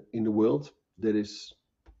in the world, that is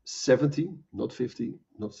 70, not 50,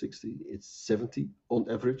 not 60, it's 70 on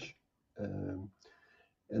average.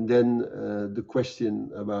 And then the question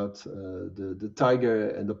about the tiger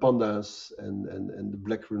and the pandas and the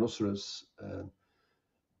black rhinoceros.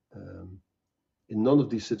 In none of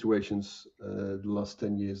these situations, the last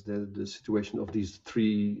 10 years, the situation of these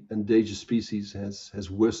three endangered species has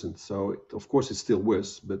worsened. So, of course, it's still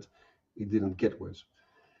worse, but it didn't get worse.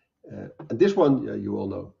 And this one, you all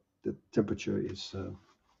know, the temperature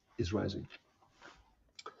is rising.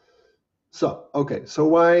 So, okay, so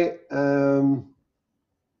why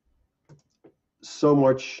so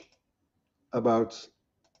much about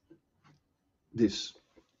this?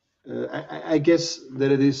 I guess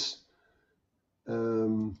that it is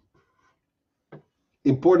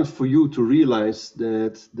important for you to realize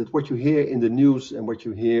that what you hear in the news and what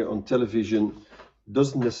you hear on television,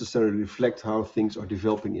 doesn't necessarily reflect how things are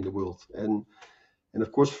developing in the world. And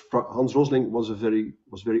of course, Hans Rosling was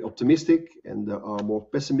very optimistic, and there are more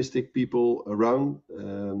pessimistic people around.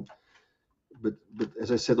 But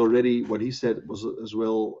as I said already, what he said was as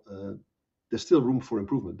well. There's still room for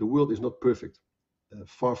improvement. The world is not perfect,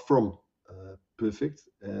 far from perfect,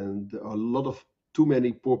 and there are a lot of too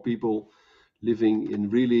many poor people living in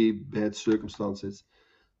really bad circumstances.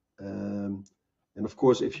 And of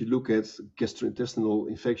course, if you look at gastrointestinal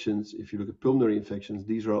infections, if you look at pulmonary infections,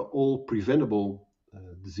 these are all preventable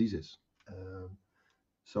diseases.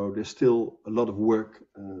 So there's still a lot of work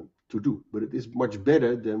to do, but it is much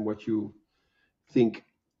better than what you think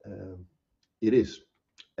it is,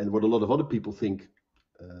 and what a lot of other people think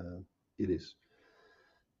it is.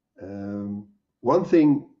 One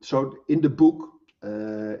thing, so in the book,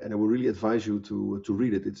 and I would really advise you to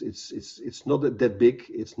read it. It's not that big.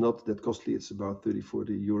 It's not that costly. It's about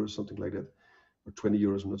 30-40 euros, something like that, or 20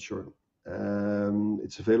 euros. I'm not sure.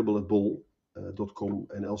 It's available at bol.com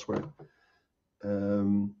and elsewhere.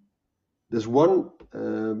 There's one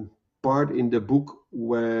part in the book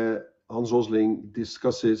where Hans Rosling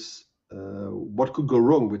discusses what could go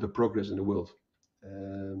wrong with the progress in the world.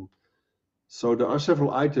 So there are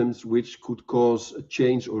several items which could cause a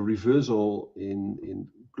change or reversal in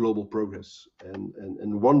global progress.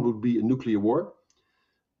 And one would be a nuclear war.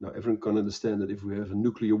 Now, everyone can understand that if we have a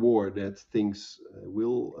nuclear war, that things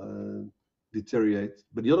will deteriorate.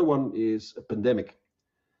 But the other one is a pandemic.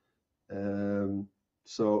 And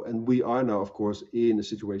we are now, of course, in a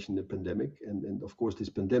situation, the pandemic. And of course, this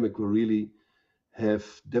pandemic will really have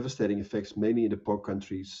devastating effects, mainly in the poor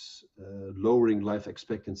countries, lowering life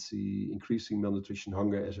expectancy, increasing malnutrition,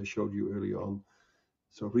 hunger, as I showed you earlier on.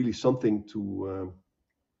 So really something to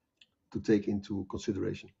take into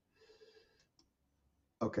consideration.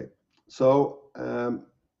 Okay, so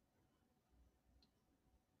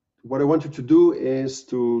what I want you to do is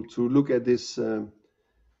to look at this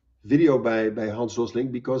video by Hans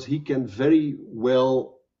Rosling, because he can very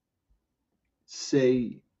well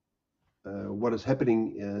say what is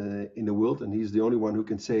happening in the world, and he's the only one who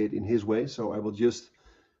can say it in his way. So I will just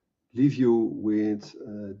leave you with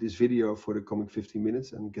this video for the coming 15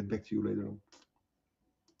 minutes and get back to you later on.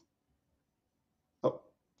 Oh,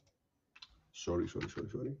 sorry.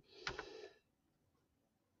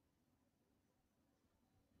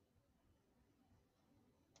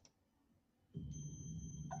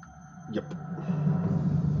 Yep.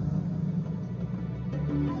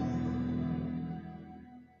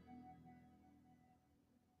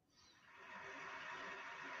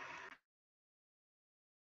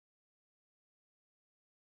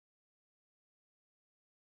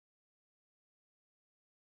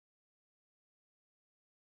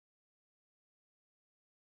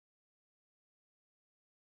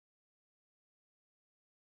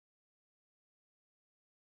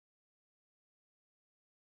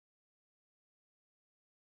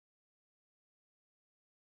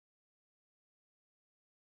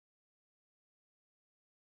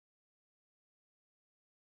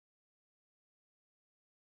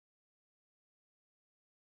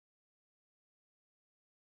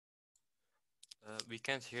 We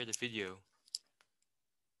can't hear the video.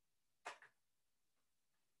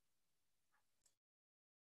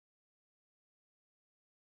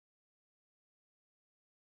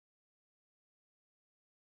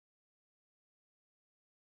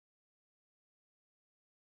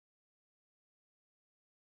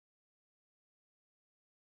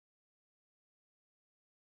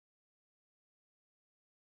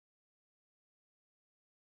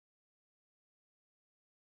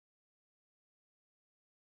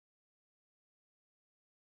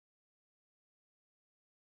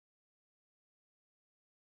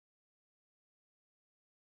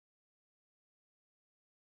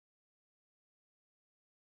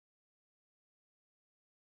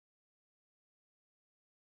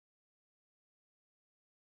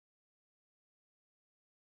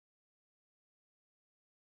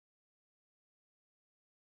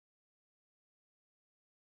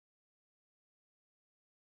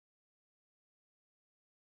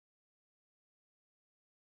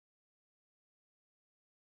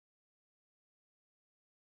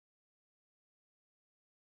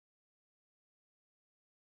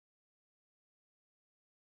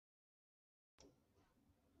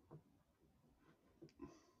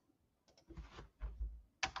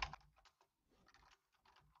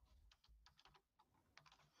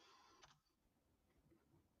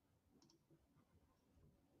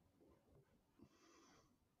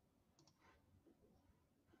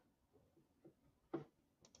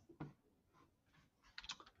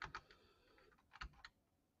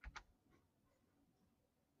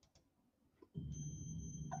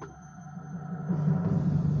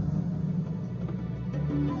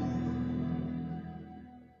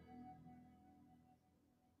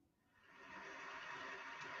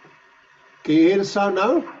 Can you hear the sound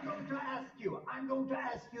now? I'm going to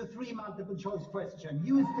ask you 3 multiple choice questions.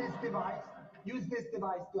 Use this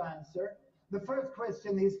device to answer. The first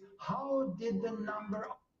question is, how did the number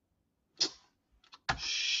of...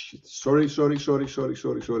 Shit. Sorry.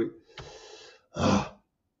 Ah.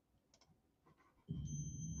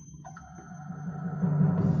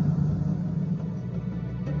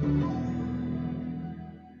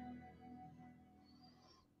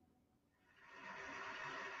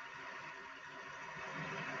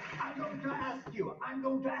 I'm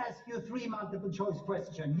going to ask you 3 multiple choice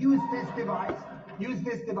questions. Use this device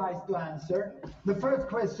to answer. The first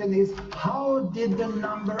question is, how did the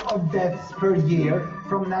number of deaths per year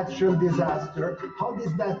from natural disaster, how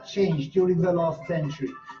does that change during the last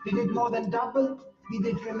century? Did it more than double? Did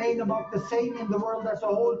it remain about the same in the world as a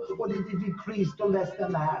whole, or did it decrease to less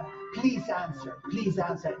than half? Please answer,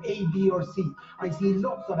 A, B, or C. I see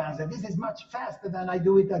lots of answers. This is much faster than I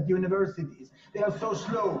do it at universities. They are so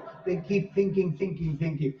slow. They keep thinking.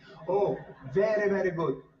 Oh, very, very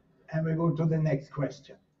good. And we go to the next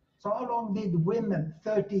question. So how long did women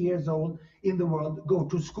 30 years old in the world go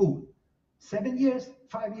to school? 7 years,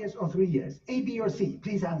 5 years, or 3 years? A, B, or C?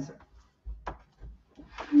 Please answer.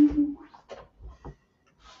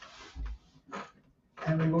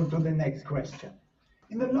 And we go to the next question.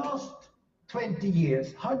 In the last 20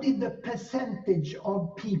 years, how did the percentage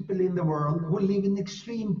of people in the world who live in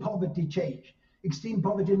extreme poverty change? Extreme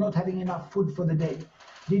poverty, not having enough food for the day.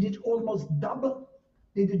 Did it almost double?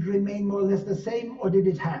 Did it remain more or less the same, or did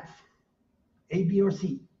it half? A, B, or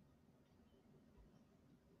C?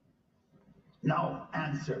 Now,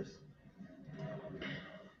 answers.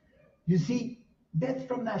 You see, death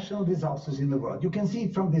from natural disasters in the world. You can see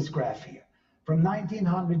it from this graph here, from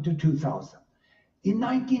 1900 to 2000. In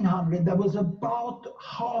 1900, there was about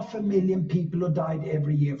 500,000 people who died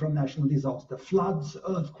every year from natural disaster, floods,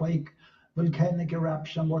 earthquake, volcanic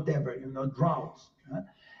eruption, whatever, droughts.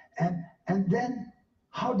 And then,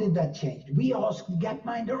 how did that change?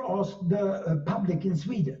 Gapminder asked the public in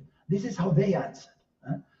Sweden. This is how they answered.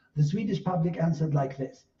 The Swedish public answered like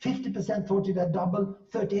this. 50% thought it had doubled,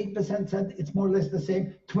 38% said it's more or less the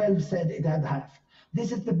same, 12% said it had half.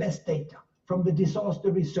 This is the best data from the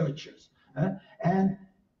disaster researchers. And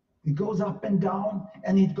it goes up and down,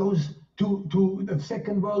 and it goes to the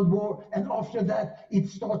Second World War, and after that it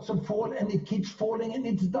starts to fall, and it keeps falling, and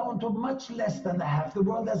it's down to much less than half. The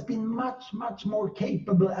world has been much, much more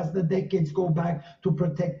capable as the decades go back to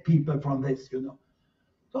protect people from this, So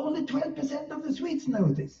only 12% of the Swedes know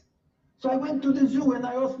this. So I went to the zoo and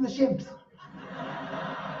I asked the chimps.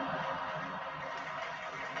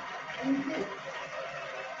 And he did.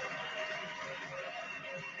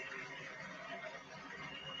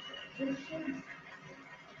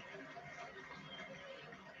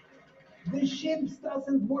 The chimps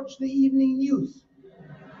doesn't watch the evening news.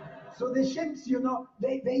 So the chimps,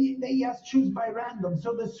 they just choose by random.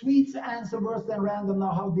 So the Swedes answer worse than random.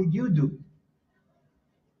 Now, how did you do?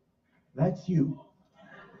 That's you.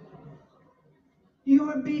 You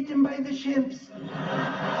were beaten by the chimps.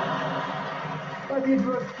 But it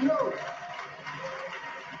was close.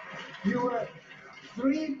 You were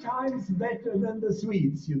 3 times better than the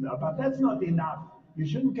Swedes, but that's not enough. You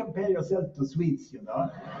shouldn't compare yourself to Swedes, You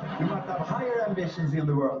must have higher ambitions in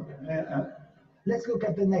the world. Let's look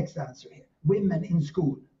at the next answer here. Women in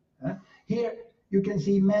school. Here you can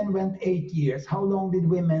see men went 8 years. How long did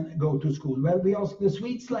women go to school? Well, we asked the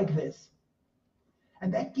Swedes like this.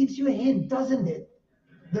 And that gives you a hint, doesn't it?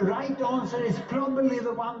 The right answer is probably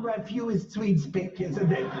the one where fewest Swedes pick,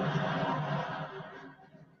 isn't it?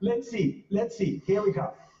 Let's see. Here we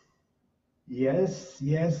come. Yes.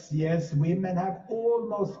 Women have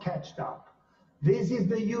almost catched up. This is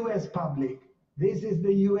the US public.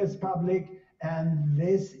 And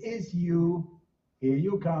this is you. Here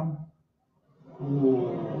you come.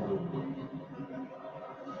 Ooh.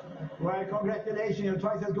 Well, congratulations, you're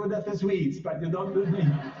twice as good as the Swedes, but you don't do me.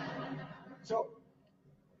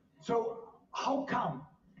 So how come?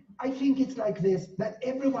 I think it's like this, that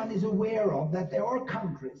everyone is aware of that there are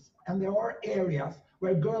countries and there are areas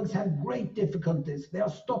where girls have great difficulties. They are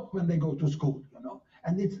stopped when they go to school,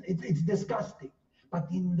 and it's disgusting. But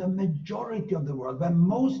in the majority of the world, where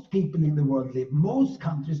most people in the world live, most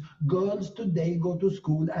countries, girls today go to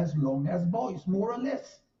school as long as boys, more or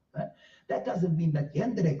less. That doesn't mean that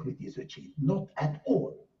gender equity is achieved, not at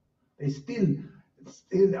all. They still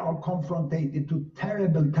are confronted to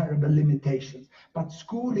terrible limitations. But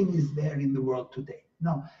schooling is there in the world today.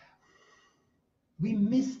 Now, we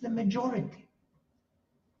miss the majority.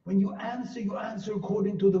 When you answer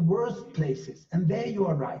according to the worst places, and there you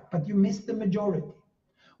are right, but you miss the majority.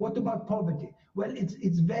 What about poverty? Well,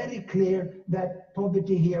 it's very clear that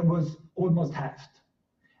poverty here was almost halved.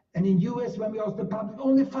 And in US, when we asked the public,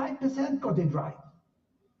 only 5% got it right.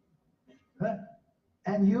 Huh?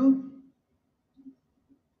 And you?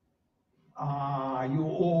 You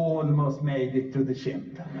almost made it to the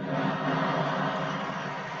chimp.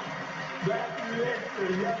 That's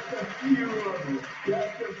little, just a few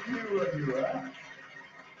of you, huh?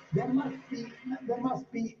 There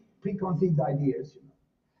must be preconceived ideas, you know.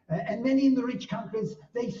 And many in the rich countries,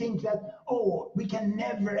 they think that, oh, we can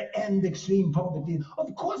never end extreme poverty.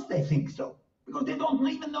 Of course they think so, because they don't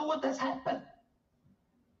even know what has happened.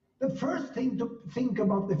 The first thing to think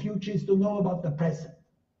about the future is to know about the present.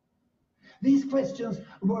 These questions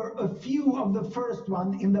were a few of the first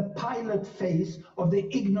one in the pilot phase of the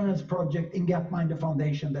Ignorance Project in Gapminder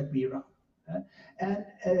Foundation that we run.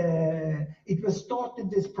 It was started,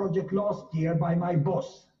 this project, last year by my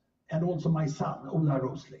boss and also my son, Ola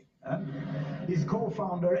Rosling. He's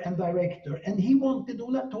co-founder and director. And he wanted,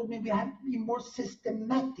 Ola told me, we have to be more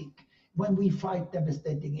systematic when we fight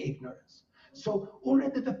devastating ignorance. So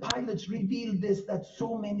already the pilots revealed this, that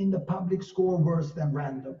so many in the public score worse than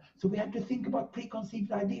random. So we have to think about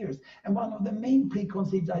preconceived ideas. And one of the main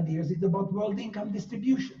preconceived ideas is about world income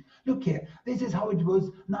distribution. Look here, this is how it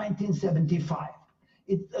was 1975.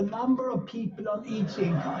 It's a number of people on each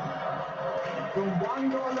income. From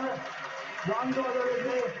 $1 a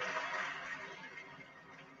day.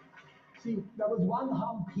 See, there was one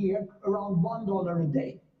hump here around $1 a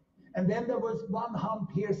day. And then there was one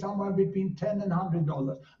hump here somewhere between $10 and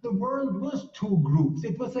 $100. The world was two groups.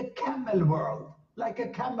 It was a camel world, like a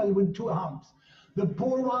camel with two humps. The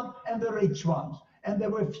poor one and the rich ones. And there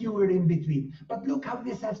were fewer in between. But look how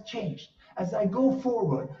this has changed. As I go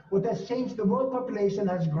forward, what has changed, the world population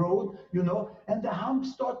has grown, you know, and the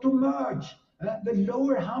humps start to merge. The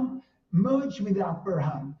lower hump merge with the upper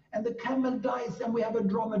hump. And the camel dies and we have a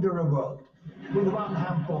dromedary world with one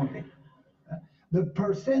hump only. The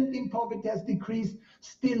percent in poverty has decreased.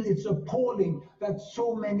 Still, it's appalling that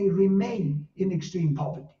so many remain in extreme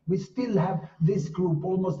poverty. We still have this group,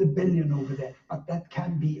 almost 1 billion over there, but that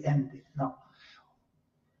can be ended now.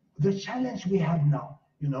 The challenge we have now,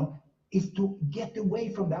 you know, is to get away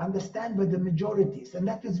from that, understand where the majority is. And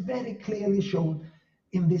that is very clearly shown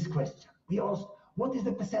in this question. We asked, what is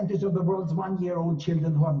the percentage of the world's 1-year-old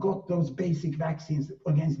children who have got those basic vaccines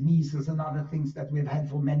against measles and other things that we've had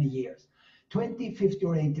for many years? 20, 50,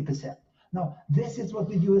 or 80%. Now, this is what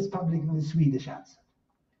the US public and the Swedish answered.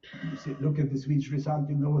 You see, look at the Swedish result,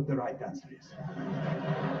 you know what the right answer is.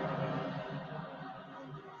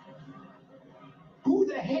 Who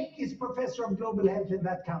the heck is professor of global health in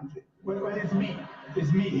that country? Well, it's me.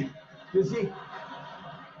 It's me. You see,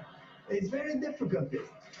 it's very difficult, this.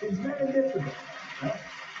 It's very difficult. Huh?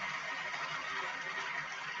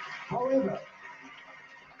 However,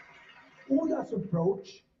 Ola's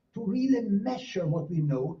approach to really measure what we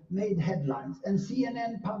know made headlines. And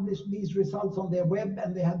CNN published these results on their web,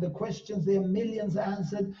 and they had the questions, there millions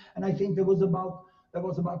answered, and I think there was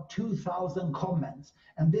about 2,000 comments.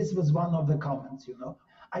 And this was one of the comments, you know.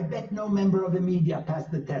 I bet no member of the media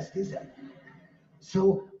passed the test, he said.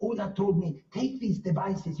 So Ola told me, take these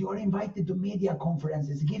devices, you are invited to media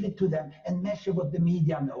conferences, give it to them and measure what the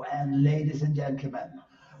media know. And ladies and gentlemen,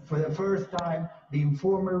 for the first time, the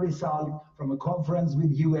informal result from a conference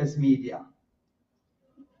with US media.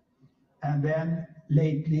 And then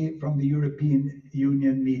lately from the European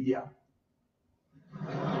Union media.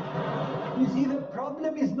 You see, the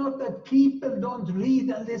problem is not that people don't read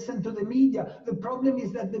and listen to the media. The problem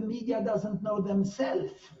is that the media doesn't know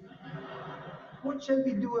themselves. What shall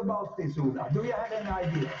we do about this, Ola? Do you have an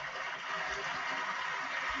idea?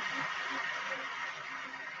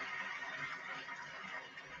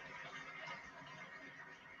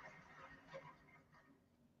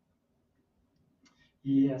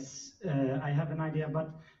 Yes, I have an idea, but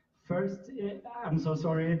first, I'm so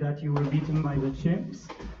sorry that you were beaten by the chimps.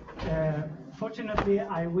 Fortunately,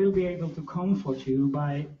 I will be able to comfort you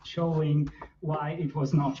by showing why it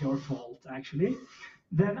was not your fault, actually.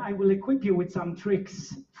 Then I will equip you with some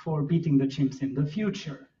tricks for beating the chimps in the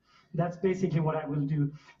future. That's basically what I will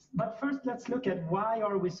do. But first, let's look at why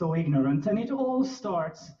are we so ignorant? And it all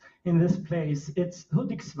starts in this place. It's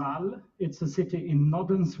Hudiksvall. It's a city in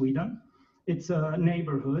northern Sweden. It's a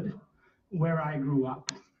neighborhood where I grew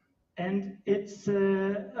up. And it's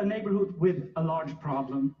a neighborhood with a large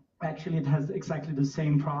problem. Actually, it has exactly the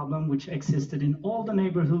same problem which existed in all the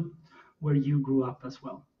neighborhoods where you grew up as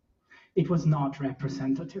well. It was not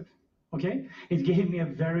representative. Okay, it gave me a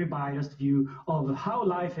very biased view of how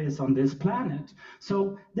life is on this planet.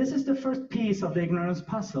 So this is the first piece of the ignorance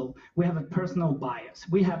puzzle. We have a personal bias.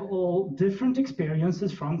 We have all different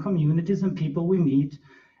experiences from communities and people we meet.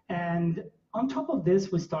 And on top of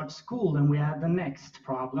this, we start school and we have the next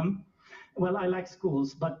problem. Well, I like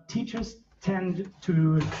schools, but teachers tend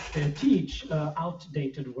to teach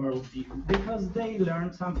outdated worldview because they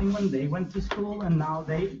learned something when they went to school and now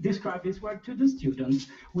they describe this work to the students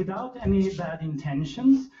without any bad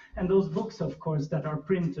intentions. And those books, of course, that are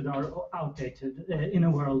printed are outdated in a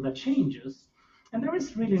world that changes. And there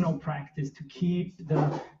is really no practice to keep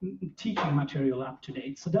the teaching material up to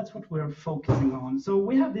date. So that's what we're focusing on. So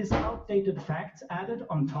we have these outdated facts added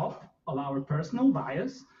on top of our personal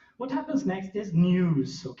bias. What happens next is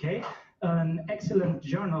news, okay? An excellent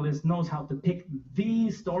journalist knows how to pick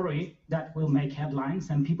the story that will make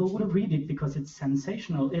headlines, and people will read it because it's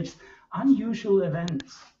sensational. It's unusual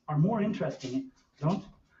events are more interesting, don't?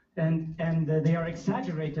 And they are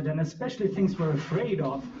exaggerated, and especially things we're afraid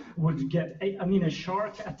of would get, I mean, a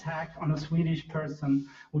shark attack on a Swedish person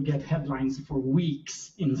would get headlines for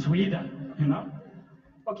weeks in Sweden, you know?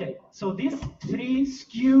 Okay, so these three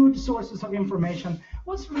skewed sources of information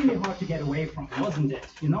was really hard to get away from, wasn't it?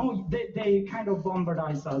 You know, they kind of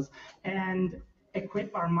bombardize us and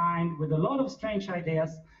equip our mind with a lot of strange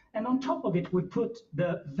ideas. And on top of it, we put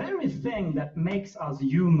the very thing that makes us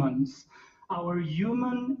humans, our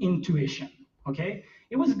human intuition, okay?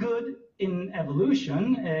 It was good in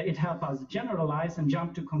evolution. It helped us generalize and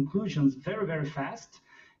jump to conclusions very, very fast.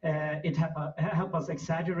 It helped us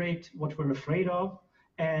exaggerate what we're afraid of.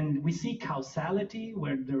 And we see causality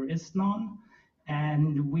where there is none.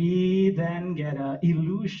 And we then get an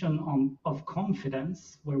illusion of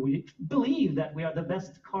confidence where we believe that we are the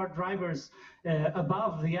best car drivers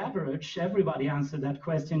above the average. Everybody answered that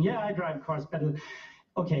question. Yeah, I drive cars better.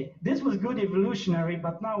 Okay, this was good evolutionary,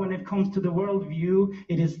 but now when it comes to the worldview,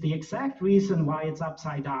 it is the exact reason why it's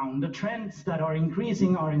upside down. The trends that are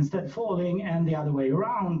increasing are instead falling and the other way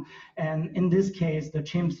around. And in this case, the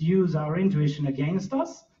chimps use our intuition against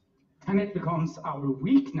us, and it becomes our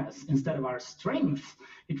weakness instead of our strength.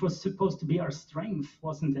 It was supposed to be our strength,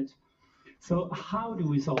 wasn't it? So how do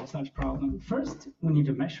we solve such problem? First, we need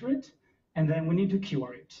to measure it, and then we need to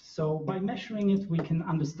cure it. So by measuring it, we can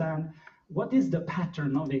understand what is the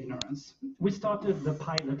pattern of ignorance. We started the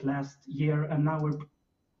pilot last year, and now we're...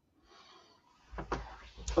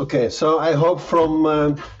 Okay, so I hope from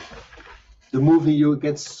the movie you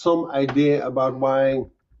get some idea about why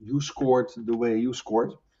you scored the way you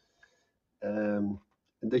scored, and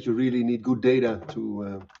that you really need good data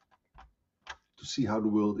to see how the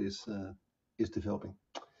world is developing.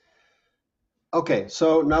 Okay,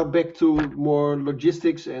 so now back to more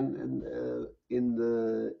logistics and in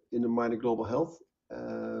the minor global health.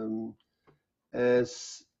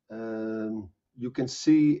 As you can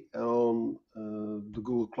see on the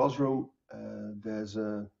Google Classroom, there's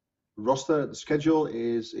a roster. The schedule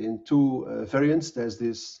is in two variants. There's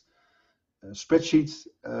this spreadsheet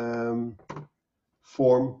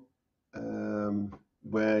form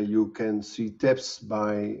where you can see tabs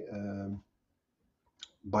by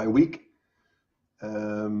week.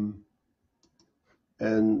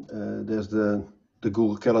 And there's the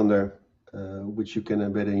Google Calendar, which you can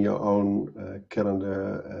embed in your own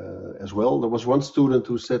calendar as well. There was one student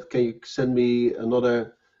who said, "Can you send me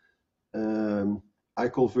another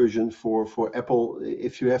iCall version for Apple?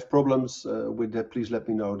 If you have problems with that, please let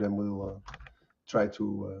me know. Then we'll try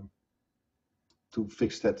to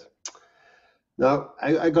fix that." Now,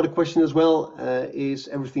 I got a question as well. Is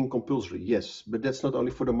everything compulsory? Yes, but that's not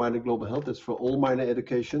only for the minor global health, that's for all minor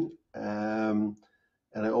education.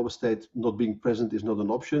 And I always state not being present is not an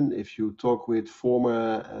option. If you talk with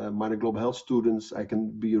former minor global health students, I can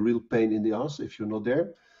be a real pain in the ass if you're not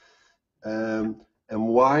there. And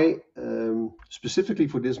why? Specifically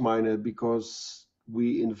for this minor, because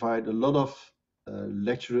we invite a lot of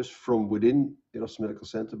lecturers from within Erasmus Medical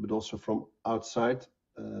Center, but also from outside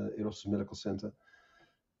Erasmus Medical Center,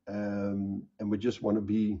 and we just want to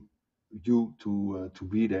be you to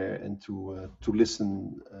be there and to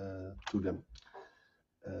listen to them.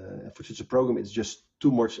 For such a program, it's just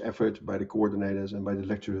too much effort by the coordinators and by the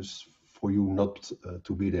lecturers for you not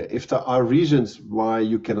to be there. If there are reasons why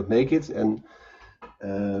you cannot make it, and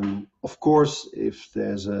of course, if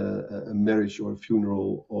there's a marriage or a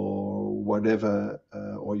funeral or whatever,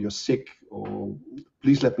 or you're sick, or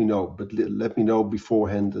please let me know. But let me know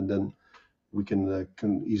beforehand, and then we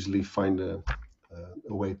can easily find a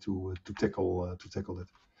way to tackle it.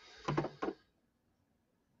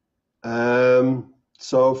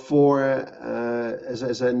 So for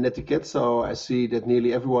as a netiquette, so I see that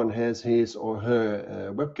nearly everyone has his or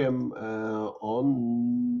her webcam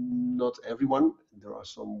on. Not everyone. There are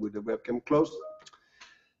some with the webcam closed.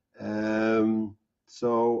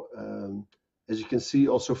 As you can see,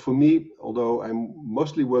 also for me, although I'm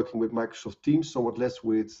mostly working with Microsoft Teams, somewhat less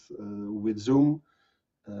with Zoom.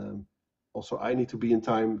 Also, I need to be in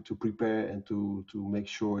time to prepare and to make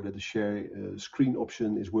sure that the share screen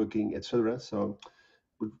option is working, etc. So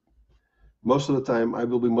most of the time I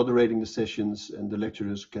will be moderating the sessions and the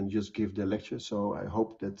lecturers can just give their lecture. So I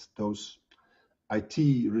hope that those IT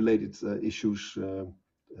related issues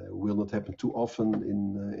will not happen too often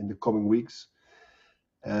in the coming weeks.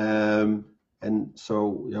 And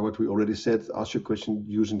so, yeah, what we already said, ask your question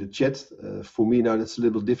using the chat. For me now, that's a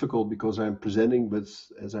little difficult because I'm presenting, but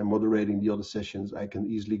as I'm moderating the other sessions, I can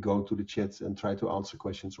easily go to the chat and try to answer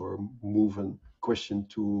questions or move a question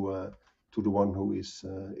to the one who is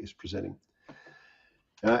presenting.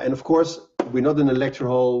 And of course, we're not in a lecture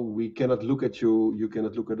hall. We cannot look at you. You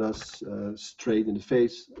cannot look at us straight in the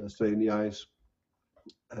face, straight in the eyes.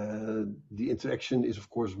 The interaction is,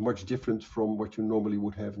 of course, much different from what you normally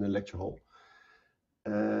would have in a lecture hall.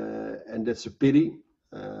 And that's a pity.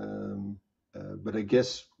 But I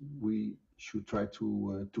guess we should try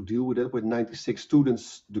to deal with it. With 96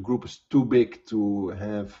 students, the group is too big to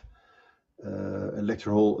have a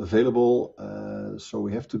lecture hall available. So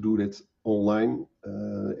we have to do that online.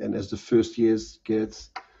 And as the first years get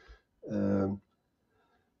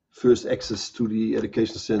first access to the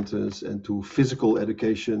education centers and to physical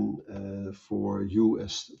education for you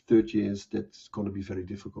as third years, that's going to be very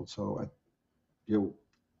difficult. So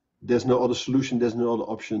there's no other solution, there's no other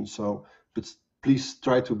option. So, but please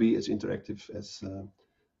try to be as interactive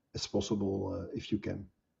as possible if you can.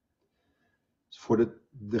 For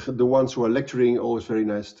the ones who are lecturing, always very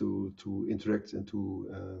nice to interact and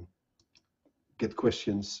to get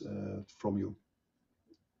questions from you.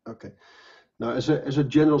 Okay. Now, as a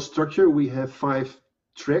general structure, we have 5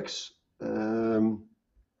 tracks,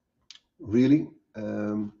 really.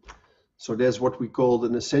 So there's what we call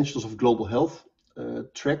an Essentials of Global Health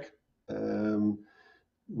track,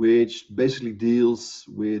 which basically deals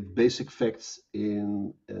with basic facts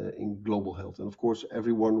in global health. And of course,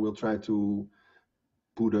 everyone will try to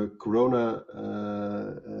put a Corona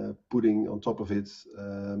pudding on top of it.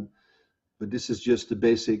 But this is just the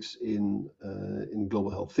basics in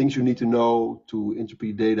global health. Things you need to know to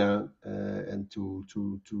interpret data and to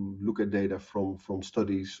look at data from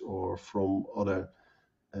studies or from other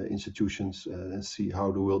institutions and see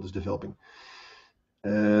how the world is developing.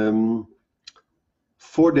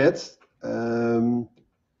 For that,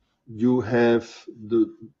 you have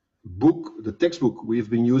the textbook we've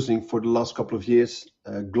been using for the last couple of years,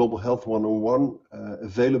 Global Health 101,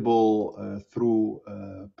 available through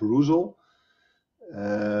perusal.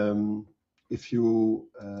 If you,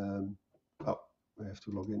 I have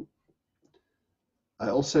to log in.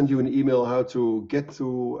 I'll send you an email how to get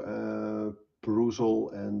to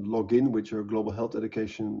perusal and log in with your Global Health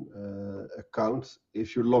Education account.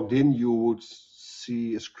 If you're logged in, you would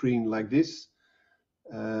see a screen like this.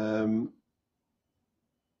 I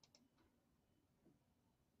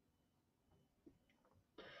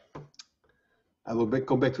will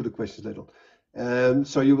come back to the questions later on.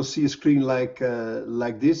 So you will see a screen like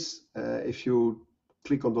this. If you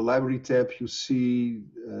click on the library tab, you see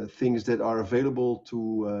things that are available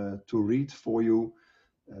to read for you.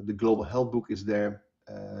 The Global Health book is there.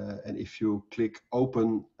 And if you click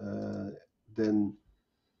open, then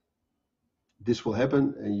this will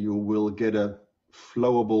happen and you will get a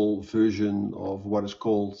flowable version of what is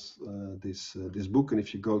called this book. And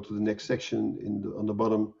if you go to the next section on the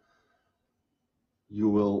bottom, you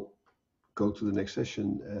will go to the next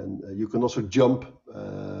session, and you can also jump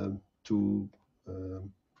to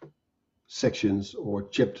sections or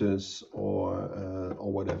chapters or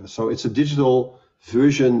whatever. So it's a digital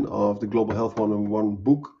version of the Global Health 101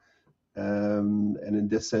 book, and in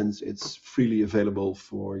that sense, it's freely available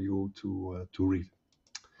for you to read.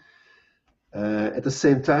 At the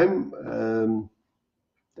same time,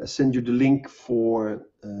 I send you the link for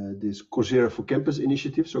this Coursera for Campus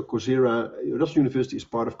initiative. So Coursera, Erasmus University is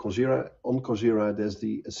part of Coursera. On Coursera, there's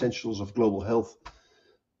the Essentials of Global Health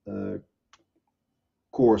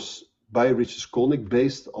course by Richard Skolnick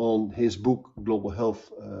based on his book, Global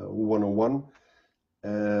Health 101.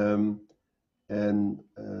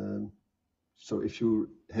 So if you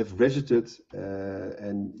have registered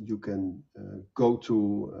and you can go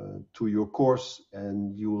to your course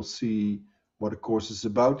and you will see what the course is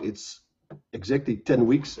about. It's exactly 10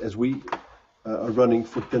 weeks as we are running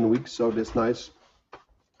for 10 weeks, so that's nice.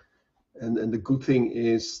 And the good thing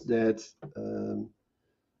is that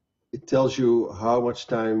it tells you how much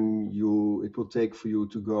time it will take for you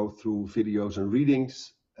to go through videos and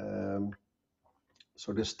readings.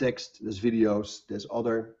 So there's text, there's videos, there's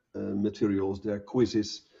other materials, there are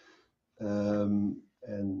quizzes.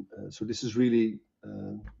 So this is really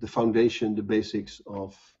the foundation, the basics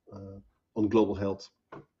of on global health,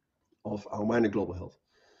 of our minor global health.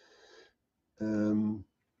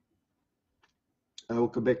 I will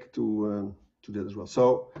come back to that as well.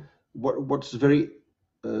 So what's very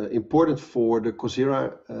important for the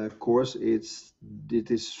Coursera course is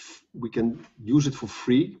we can use it for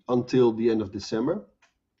free until the end of December.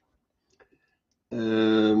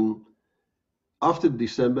 After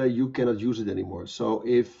December, you cannot use it anymore. So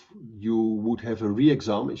if you would have a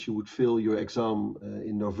re-exam, if you would fail your exam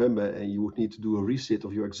in November and you would need to do a resit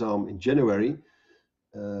of your exam in January,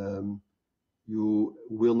 you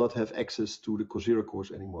will not have access to the Coursera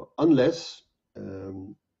course anymore, unless,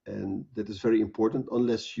 and that is very important,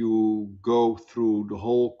 unless you go through the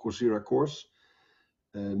whole Coursera course,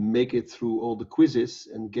 make it through all the quizzes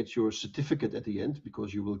and get your certificate at the end,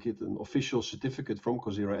 because you will get an official certificate from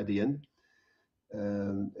Coursera at the end.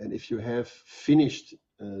 And if you have finished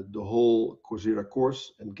the whole Coursera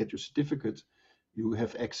course and get your certificate, you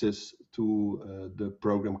have access to the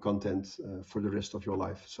program content for the rest of your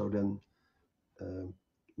life. So then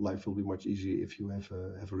life will be much easier if you have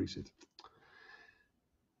a resit.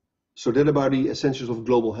 So that about the essentials of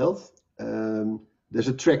global health. There's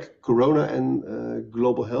a track, Corona and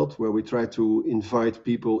Global Health, where we try to invite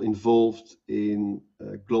people involved in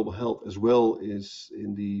global health as well as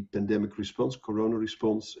in the pandemic response, Corona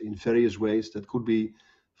response, in various ways. That could be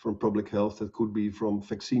from public health, that could be from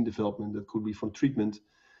vaccine development, that could be from treatment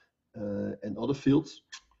and other fields.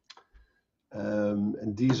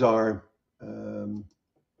 And these are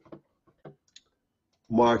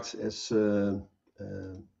marked as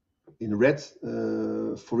in red,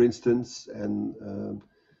 for instance, and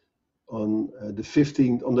on the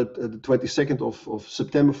 22nd of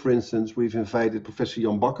September, for instance, we've invited Professor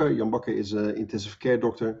Jan Bakker. Jan Bakker is an intensive care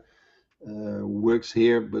doctor, works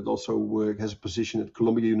here, but also has a position at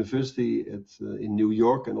Columbia University in New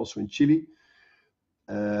York and also in Chile.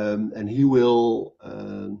 And he will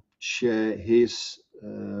share his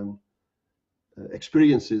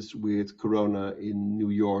experiences with Corona in New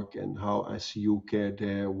York and how ICU care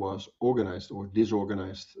there was organized or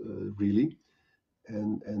disorganized, really.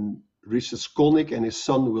 And Richard Skolnick and his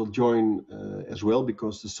son will join as well,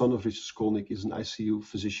 because the son of Richard Skolnick is an ICU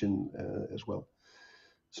physician as well.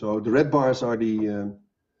 So the red bars are the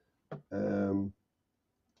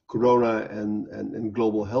Corona and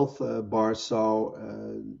global health bars. So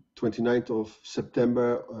 29th of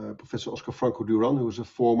September, Professor Oscar Franco Duran, who is a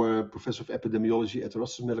former professor of epidemiology at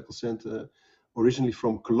Erasmus Medical Center, originally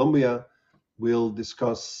from Colombia, will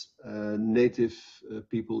discuss native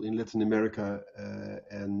people in Latin America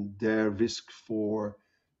and their risk for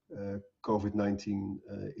COVID-19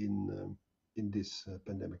 in this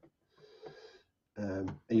pandemic.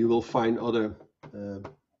 And you will find other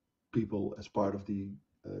people as part of the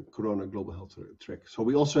Corona Global Health track. So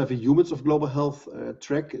we also have a Humans of Global Health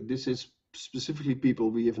track. This is specifically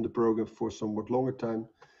people we have in the program for somewhat longer time,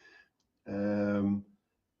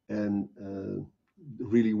 and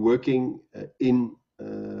really working in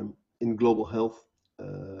global health.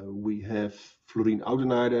 We have Florine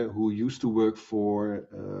Oudenaarde, who used to work for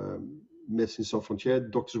Médecins Sans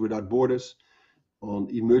Frontières, Doctors Without Borders, on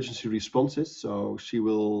emergency responses. So she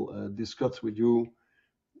will discuss with you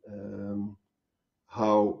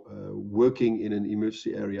how working in an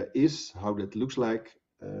emergency area is, how that looks like.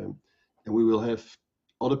 And we will have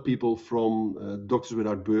other people from Doctors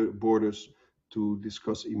Without Borders to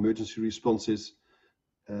discuss emergency responses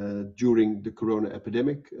during the Corona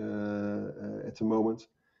epidemic at the moment.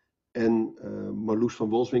 And Marloes van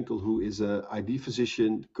Wolfswinkel, who is an ID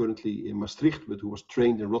physician currently in Maastricht, but who was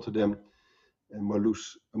trained in Rotterdam. And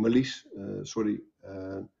Marlies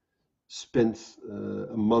spent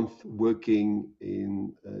a month working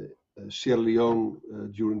in Sierra Leone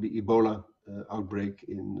during the Ebola outbreak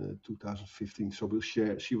in 2015. So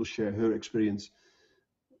she will share her experiences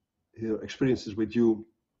with you,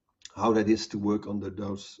 how that is to work under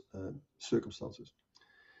those circumstances.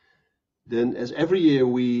 Then, as every year,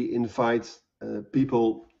 we invite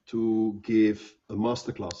people to give a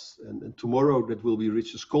masterclass. And tomorrow that will be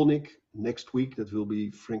Richard Skolnick. Next week that will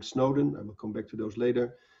be Frank Snowden. I will come back to those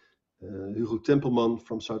later. Hugo Tempelman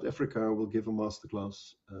from South Africa will give a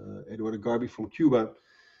masterclass. Eduardo Garbi from Cuba.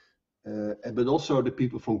 But also the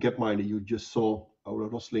people from Gapminder you just saw, Aura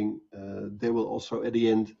Rosling, they will also at the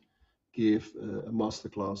end give a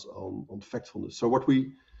masterclass on factfulness. So what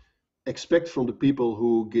we expect from the people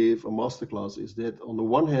who give a masterclass is that on the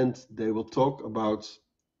one hand, they will talk about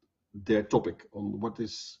their topic, on what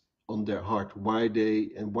is on their heart, why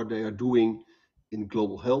they and what they are doing in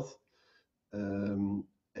global health.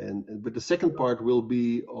 But the second part will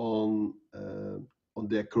be on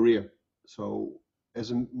their career. So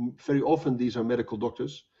very often these are medical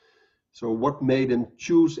doctors. So what made them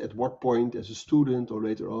choose at what point as a student or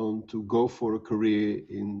later on to go for a career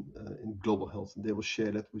in global health? And they will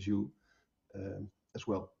share that with you as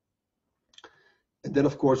well. And then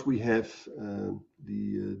of course we have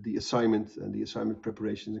the assignment and the assignment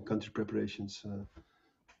preparations and country preparations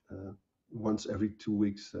once every 2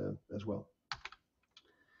 weeks as well.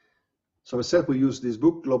 So I said we use this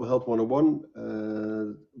book, Global Health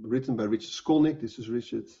 101, written by Richard Skolnick. This is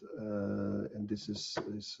Richard, and this is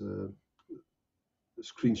a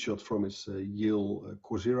screenshot from his Yale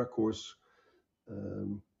Coursera course,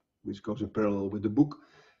 which goes in parallel with the book.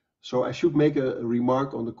 So I should make a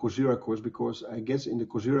remark on the Coursera course, because I guess in the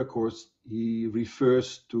Coursera course he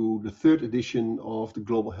refers to the 3rd edition of the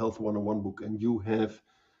Global Health 101 book, and you have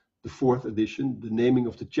the 4th edition. The naming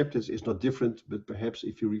of the chapters is not different, but perhaps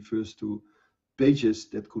if he refers to pages,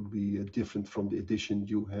 that could be different from the edition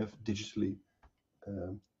you have digitally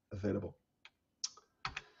available.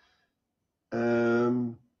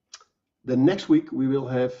 Then next week we will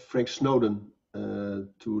have Frank Snowden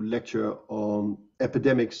to lecture on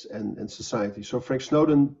epidemics and society. So Frank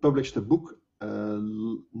Snowden published a book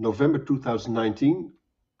November 2019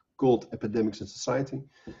 called Epidemics and Society.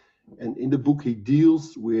 And in the book he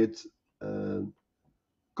deals with a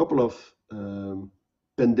couple of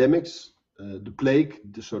pandemics, the plague,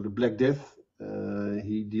 so the Black Death.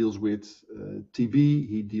 He deals with TB,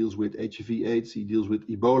 he deals with HIV/AIDS, he deals with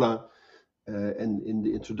Ebola. And in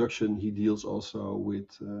the introduction he deals also with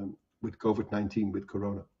COVID-19, with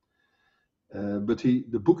Corona. But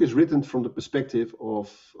the book is written from the perspective of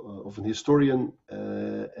an historian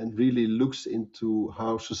and really looks into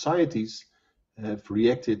how societies have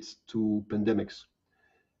reacted to pandemics.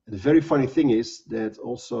 And the very funny thing is that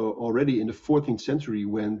also already in the 14th century,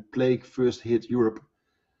 when plague first hit Europe,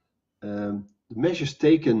 the measures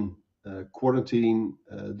taken, quarantine,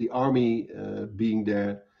 the army being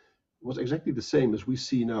there, was exactly the same as we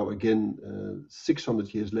see now again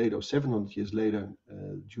 600 years later or 700 years later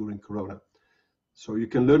during Corona. So you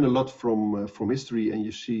can learn a lot from history, and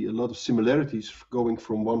you see a lot of similarities going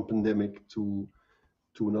from one pandemic to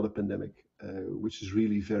another pandemic, which is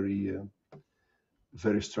really very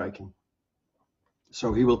striking.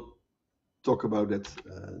 So he will talk about that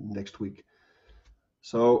next week.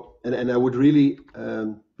 So, and I would really,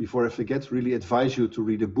 before I forget, really advise you to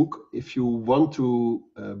read a book. If you want to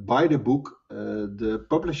buy the book, the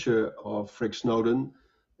publisher of Frank Snowden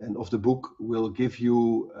and of the book will give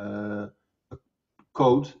you a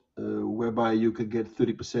code whereby you could get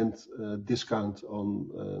 30% discount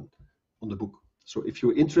on the book. So if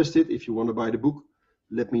you're interested, if you want to buy the book,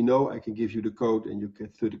 let me know. I can give you the code and you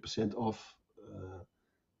get 30% off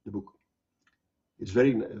the book. It's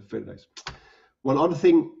very nice. One other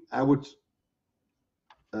thing I would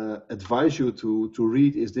advise you to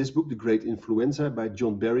read is this book, The Great Influenza by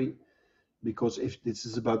John Barry, because if this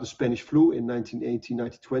is about the Spanish flu in 1918,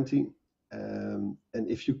 1920, and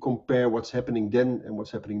if you compare what's happening then and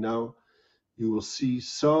what's happening now, you will see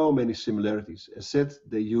so many similarities. As said,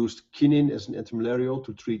 they used quinine as an antimalarial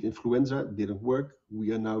to treat influenza. It didn't work.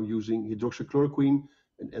 We are now using hydroxychloroquine,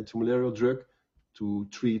 an antimalarial drug, to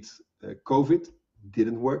treat COVID.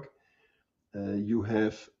 Didn't work. You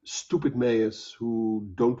have stupid mayors who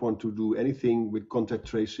don't want to do anything with contact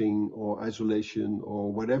tracing or isolation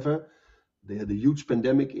or whatever. They had a huge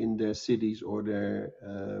pandemic in their cities or their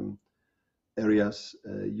areas.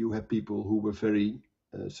 You have people who were very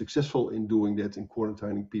successful in doing that, in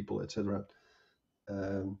quarantining people, etc.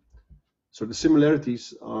 So the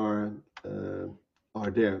similarities are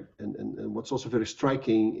there. And what's also very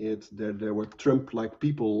striking is that there were Trump-like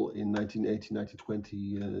people in 1918,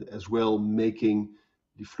 1920 as well, making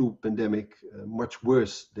the flu pandemic much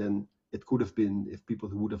worse than it could have been if people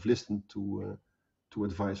who would have listened to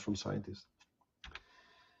advice from scientists.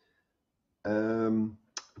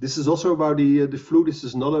 This is also about the flu. This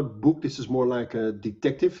is not a book. This is more like a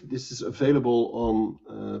detective. This is available on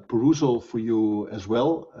perusal for you as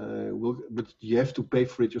well. But you have to pay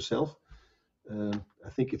for it yourself. I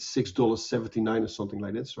think it's $6.79 or something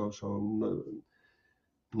like that. So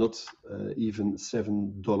not even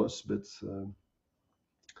 $7, but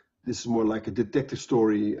this is more like a detective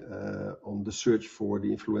story on the search for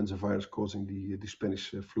the influenza virus causing the Spanish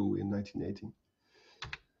flu in 1918.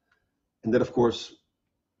 And then, of course,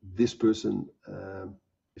 this person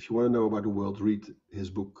if you want to know about the world, read his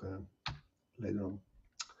book later on.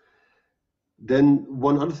 Then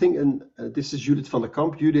one other thing, and this is Judith van der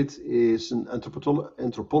Kamp. Judith is an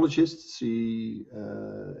anthropologist. She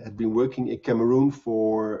had been working in Cameroon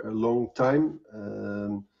for a long time,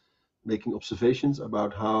 making observations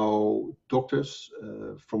about how doctors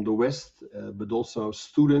from the West, but also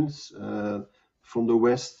students from the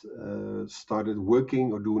West started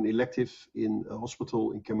working or doing elective in a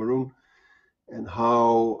hospital in Cameroon, and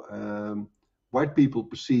how white people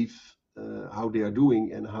perceive how they are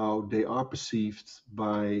doing and how they are perceived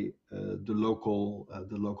by the local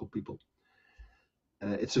people.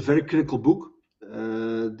 It's a very critical book.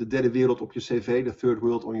 De derde wereld op je cv, the third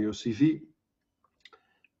world on your CV.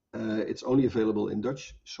 It's only available in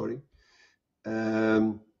Dutch, sorry.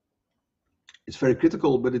 It's very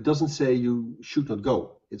critical, but it doesn't say you should not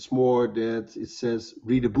go. It's more that it says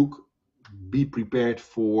read a book, be prepared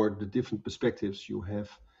for the different perspectives you have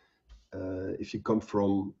if you come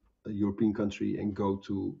from a European country and go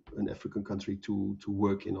to an African country to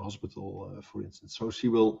work in a hospital, for instance. So she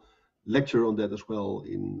will lecture on that as well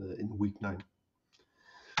in week 9.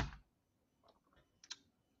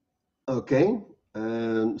 Okay,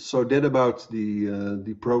 so that about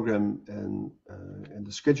the program and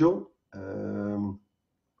the schedule.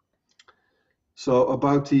 So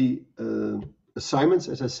about the assignments,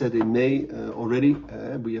 as I said in May already,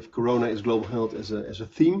 we have Corona is Global Health as a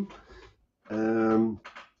theme.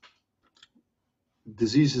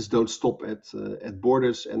 Diseases don't stop at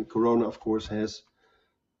borders, and Corona, of course, has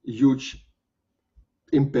a huge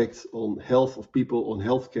impact on health of people, on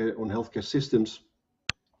healthcare systems,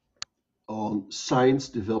 on science,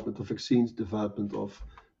 development of vaccines, development of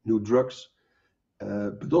new drugs,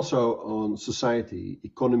 but also on society,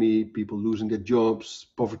 economy, people losing their jobs,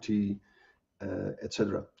 poverty,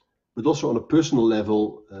 etc. But also on a personal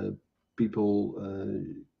level, people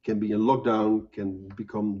can be in lockdown, can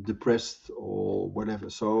become depressed or whatever.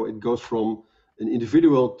 So it goes from an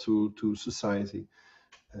individual to society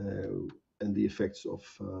and the effects of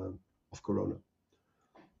Corona.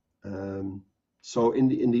 So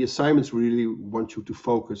in the assignments, we really want you to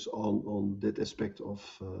focus on that aspect of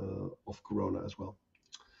Corona as well.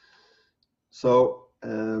 So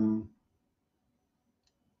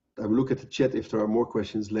I will look at the chat if there are more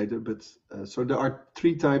questions later, but so there are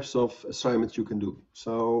 3 types of assignments you can do.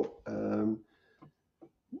 So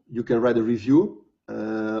you can write a review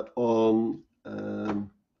on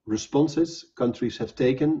responses countries have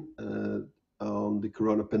taken on the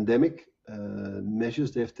Corona pandemic,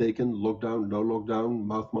 measures they have taken, lockdown, no lockdown,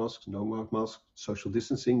 mouth masks, no mouth masks, social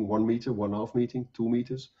distancing, 1 meter, 1.5 meter, 2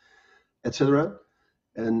 meters, etc.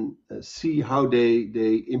 And see how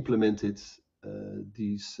they implemented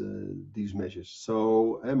these measures.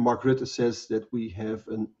 So Mark Rutte says that we have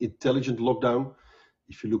an intelligent lockdown.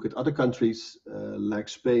 If you look at other countries like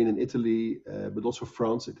Spain and Italy, but also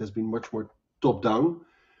France, it has been much more top-down.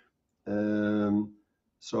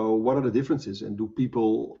 So what are the differences, and do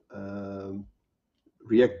people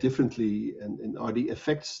react differently, and are the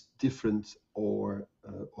effects different or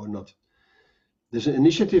not? There's an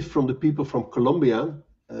initiative from the people from Colombia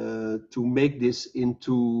to make this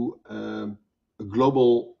into a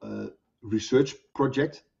global research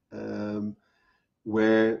project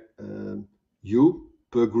where you,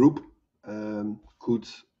 per group, could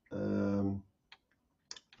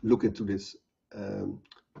look into this.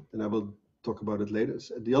 And I will talk about it later.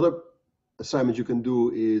 So the other assignment you can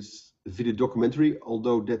do is a video documentary,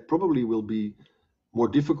 although that probably will be more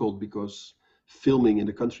difficult because filming in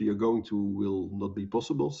the country you're going to will not be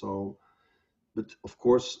possible. So, but of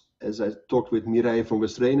course, as I talked with Mireille van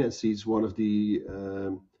Westrenen, and she's one of the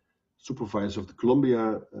supervisors of the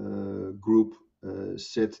Colombia group,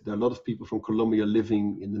 said there are a lot of people from Colombia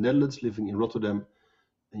living in the Netherlands, living in Rotterdam,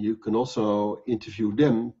 and you can also interview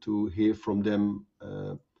them to hear from them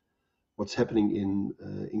what's happening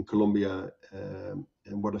in Colombia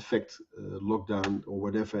and what effect lockdown or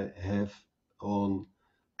whatever have on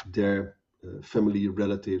their family,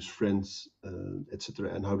 relatives, friends, etc.,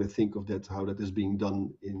 and how they think of that, how that is being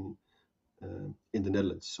done in the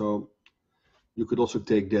Netherlands. So you could also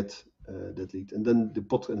take that lead, and then the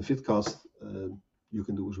pod and vidcast you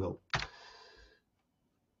can do as well.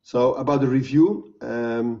 So about the review,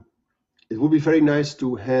 it would be very nice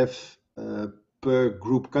to have per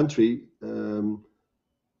group country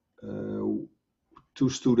 2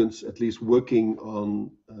 students at least working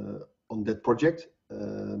on that project.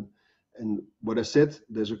 And what I said,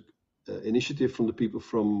 there's an initiative from the people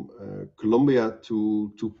from Colombia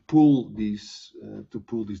to pool these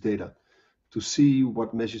data, to see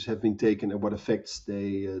what measures have been taken and what effects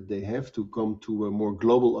they have, to come to a more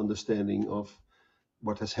global understanding of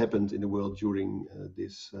what has happened in the world during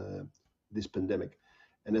this pandemic.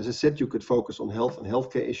 And as I said, you could focus on health and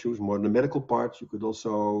healthcare issues, more on the medical part. You could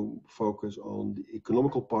also focus on the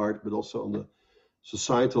economical part, but also on the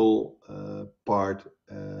societal part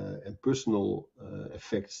and personal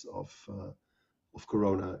effects of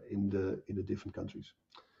Corona in the different countries.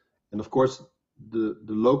 And of course, the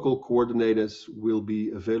local coordinators will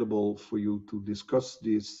be available for you to discuss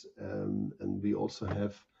this, and we also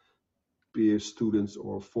have peer students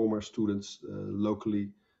or former students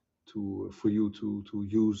locally for you to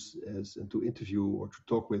use as and to interview or to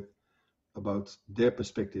talk with about their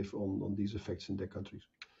perspective on these effects in their countries.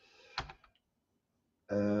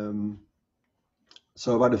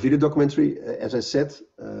 So about the video documentary, as I said,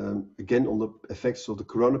 again on the effects of the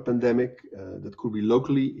Corona pandemic, that could be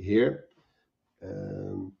locally here.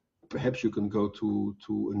 Perhaps you can go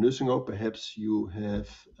to a nursing home. Perhaps you have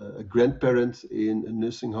a grandparent in a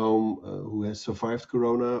nursing home who has survived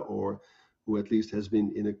Corona, or who at least has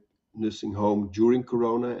been in a nursing home during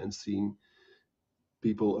Corona and seen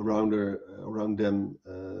people around them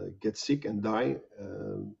get sick and die.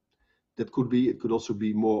 That could be. It could also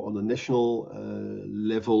be more on a national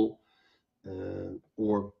level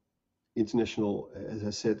or international, as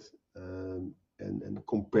I said, and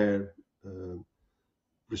compare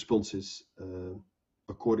responses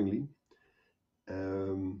accordingly.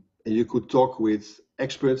 And you could talk with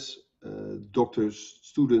experts, doctors,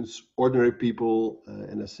 students, ordinary people,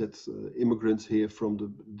 and I said immigrants here from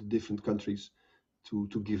the different countries to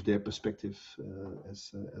give their perspective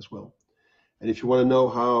as well. And if you want to know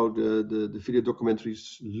how the video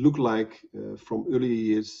documentaries look like from earlier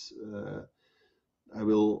years,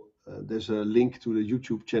 there's a link to the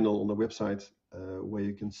YouTube channel on the website where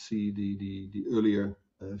you can see the earlier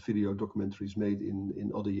video documentaries made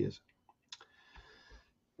in other years.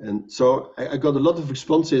 And so I got a lot of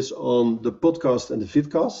responses on the podcast and the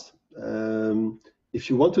vidcast. If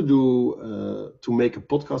you want to make a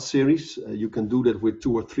podcast series, you can do that with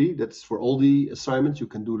 2 or 3. That's for all the assignments. You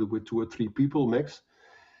can do that with 2 or 3 people max.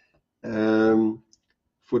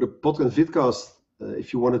 For the podcast and vidcast,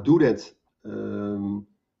 if you want to do that,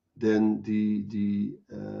 then the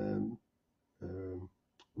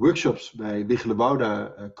workshops by Wichele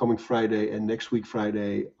Wouda coming Friday and next week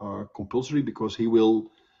Friday are compulsory, because he will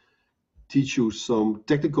teach you some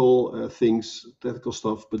technical things, technical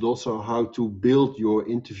stuff, but also how to build your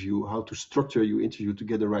interview, how to structure your interview to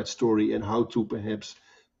get the right story, and how to perhaps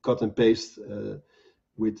cut and paste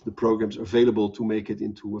with the programs available to make it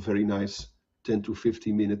into a very nice 10 to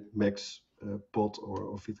 15 minute max pod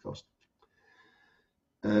or vidcast.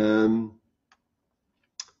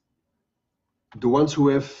 The ones who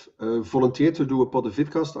have volunteered to do a pod of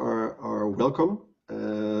vidcast are welcome.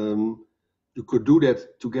 You could do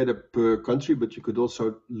that together per country, but you could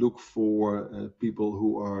also look for people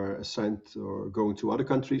who are assigned or going to other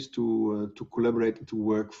countries to collaborate and to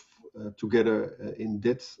work together in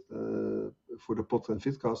that for the pod and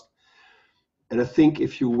vidcast. And I think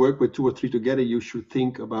if you work with 2 or 3 together, you should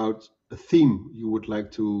think about a theme you would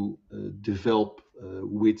like to develop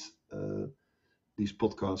with these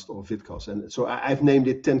podcasts or vidcasts. And so I've named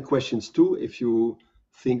it 10 questions too. If you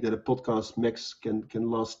think that a podcast max can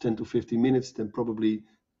last 10 to 15 minutes, then probably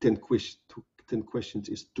 10 questions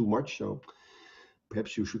is too much. So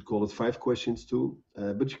perhaps you should call it 5 questions too.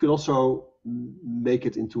 But you can also make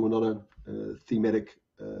it into another thematic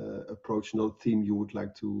approach, another theme you would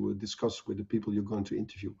like to discuss with the people you're going to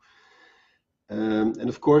interview. And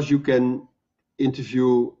of course, you can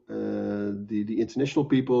interview the international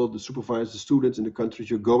people, the supervisors, the students in the countries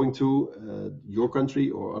you're going to, your country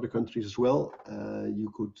or other countries as well.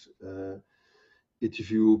 You could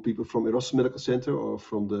interview people from Erasmus Medical Center or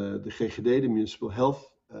from the GGD, the Municipal Health,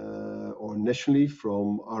 or nationally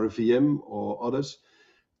from RIVM or others.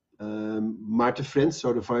 Maarten Frens,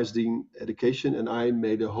 so the Vice Dean Education, and I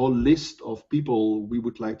made a whole list of people we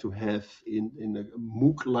would like to have in a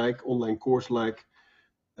MOOC-like, online course-like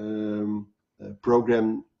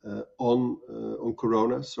program on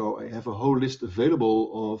Corona. So I have a whole list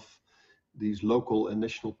available of these local and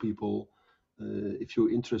national people if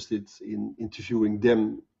you're interested in interviewing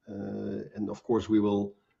them, and of course we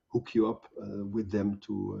will hook you up with them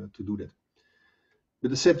to do that.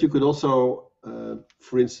 But as said, you could also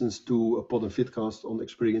for instance do a pod and vidcast on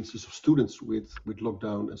experiences of students with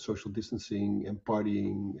lockdown and social distancing and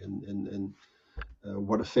partying and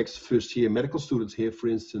what effects first year medical students here, for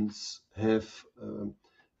instance, have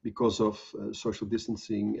because of social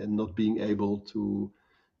distancing and not being able to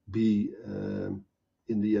be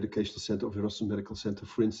in the educational center of Erasmus Medical Center,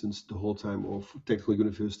 for instance, the whole time of Technical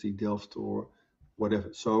University Delft or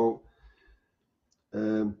whatever. So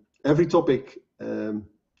every topic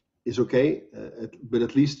is okay, but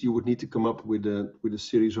at least you would need to come up with a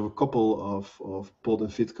series of a couple of pod and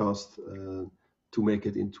vidcast to make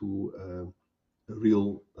it into a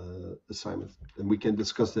real assignment, and we can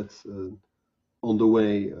discuss that on the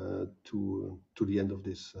way to the end of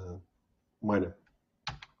this minor.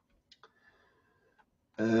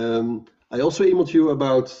 I also emailed you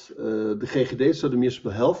about the GGD, so the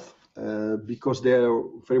municipal health, because they're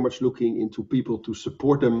very much looking into people to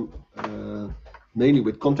support them, mainly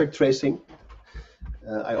with contact tracing.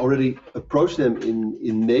 I already approached them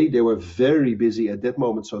in May. They were very busy at that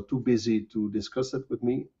moment, so too busy to discuss that with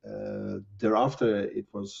me. Thereafter, it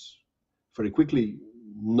was very quickly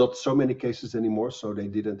not so many cases anymore, so they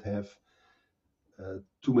didn't have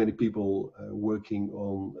too many people working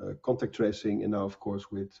on contact tracing, and now, of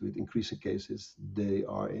course, with increasing cases, they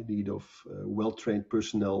are in need of well-trained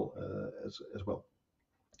personnel as well.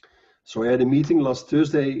 So I had a meeting last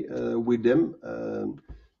Thursday with them,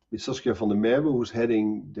 with Saskia van der Merwe, who's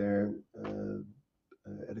heading their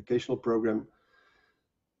educational program.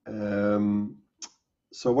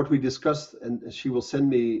 So what we discussed, and she will send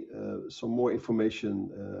me some more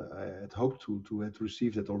information. I had hoped to have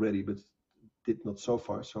received it already, but did not so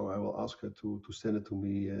far, so I will ask her to send it to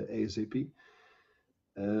me ASAP.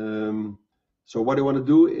 So what I want to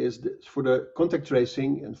do is for the contact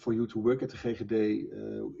tracing and for you to work at the GGD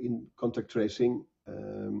in contact tracing,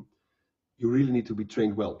 you really need to be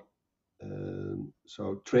trained well.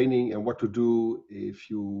 So training and what to do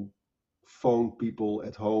if you phone people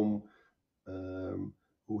at home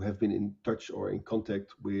who have been in touch or in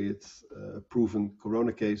contact with a proven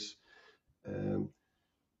corona case.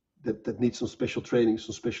 That needs some special training,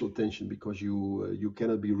 some special attention, because you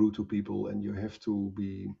cannot be rude to people, and you have to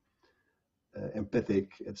be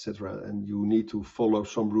empathic, etc. And you need to follow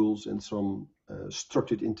some rules and some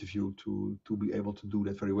structured interview to be able to do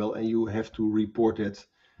that very well. And you have to report it,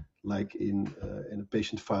 like in a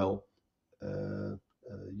patient file.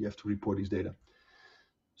 You have to report these data.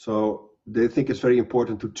 So they think it's very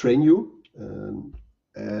important to train you,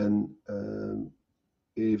 and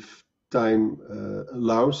if time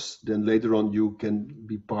allows, then later on you can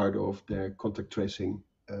be part of their contact tracing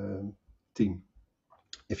team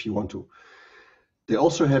if you want to. They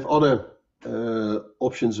also have other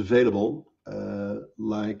options available,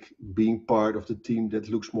 like being part of the team that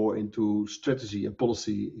looks more into strategy and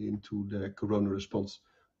policy into the corona response,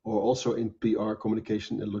 or also in PR,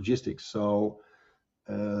 communication and logistics. So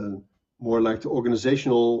more like the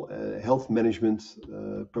organizational health management,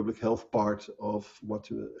 public health part of what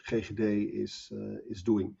GGD is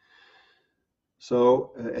doing.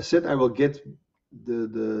 So as said, I will get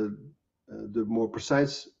the more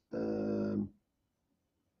precise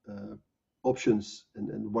options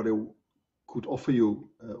and what I could offer you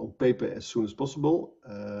on paper as soon as possible.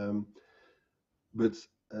 But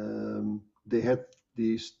they had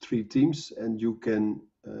these 3 teams, and you can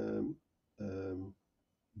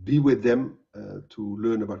be with them to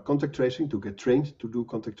learn about contact tracing, to get trained to do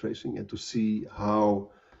contact tracing, and to see how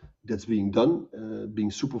that's being done, being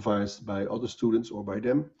supervised by other students or by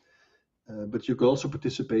them. But you can also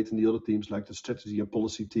participate in the other teams, like the strategy and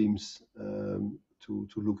policy teams, to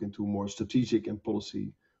look into more strategic and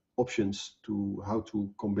policy options to how to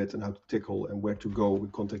combat and how to tackle and where to go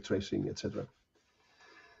with contact tracing, etc.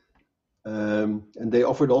 And they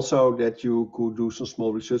offered also that you could do some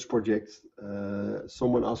small research projects.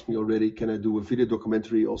 Someone asked me already, can I do a video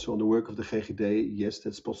documentary also on the work of the GGD? Yes,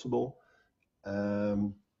 that's possible.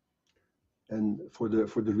 And for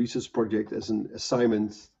the research project as an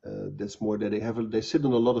assignment, that's more that they sit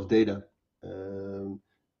on a lot of data,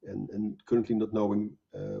 and currently not knowing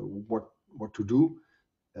what to do.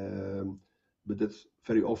 But that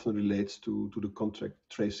very often relates to the contact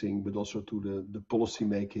tracing, but also to the policy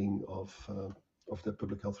making of the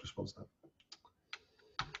public health response now.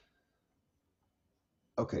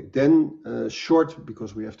 Okay, then short,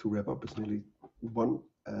 because we have to wrap up, it's nearly 1,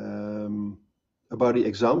 about the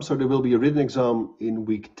exam. So there will be a written exam in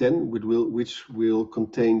week 10, which will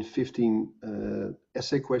contain 15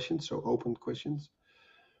 essay questions, so open questions.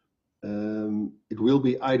 It will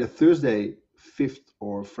be either Thursday 5th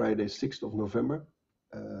or Friday 6th of November.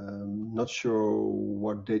 Not sure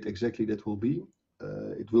what date exactly that will be.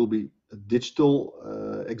 It will be a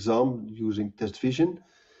digital exam using test vision.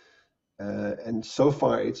 And so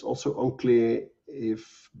far it's also unclear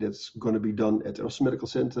if that's going to be done at Erasmus Medical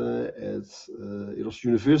Center, at Erasmus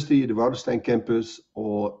University, the Woudenstein campus,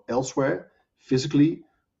 or elsewhere physically,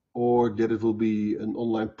 or that it will be an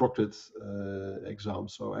online proctored exam.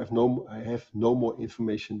 So I have no more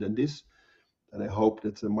information than this, and I hope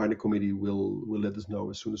that the minor committee will let us know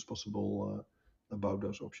as soon as possible about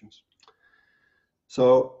those options.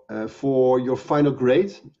 So for your final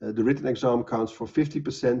grade, the written exam counts for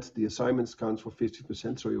 50%, the assignments counts for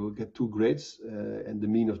 50%, so you will get 2 grades, and the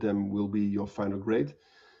mean of them will be your final grade.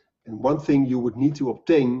 And one thing you would need to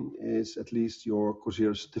obtain is at least your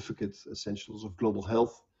Coursera certificate, Essentials of Global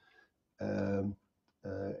Health,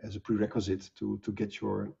 as a prerequisite to get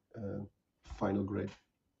your final grade.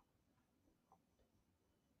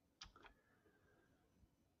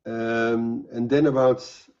 And then about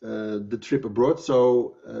the trip abroad.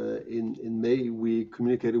 So in May we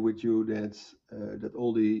communicated with you that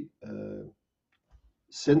all the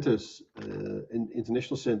centers,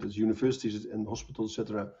 international centers, universities and hospitals,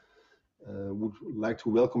 etc., would like to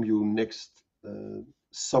welcome you next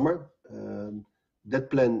summer. That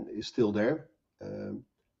plan is still there,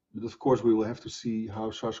 but of course we will have to see how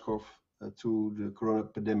SARS-CoV-2, the corona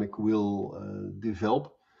pandemic, will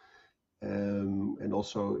develop. And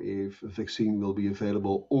also if a vaccine will be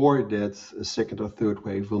available, or that a second or third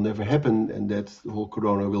wave will never happen and that the whole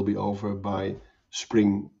corona will be over by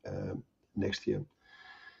spring next year.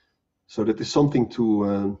 So that is something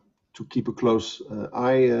to keep a close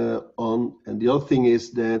eye on. And the other thing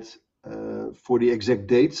is that for the exact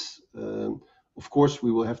dates, of course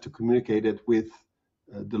we will have to communicate it with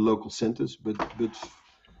the local centers, but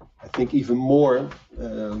I think even more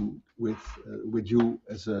with you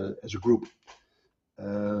as a group.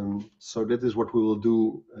 So that is what we will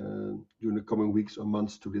do during the coming weeks or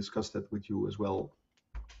months, to discuss that with you as well,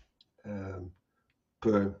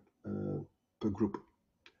 per group.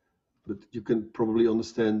 But you can probably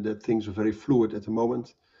understand that things are very fluid at the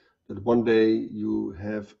moment, that one day you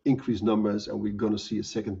have increased numbers and we're going to see a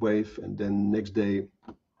second wave, and then next day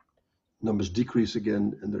numbers decrease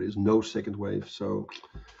again and there is no second wave. So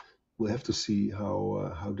we'll have to see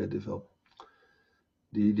how that develops.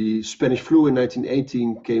 The Spanish flu in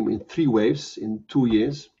 1918 came in 3 waves in 2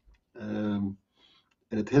 years, and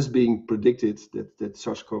it has been predicted that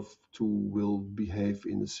SARS-CoV-2 will behave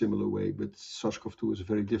in a similar way, but SARS-CoV-2 is a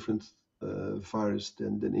very different virus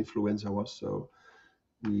than influenza was, so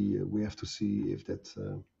we have to see if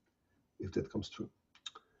that comes true.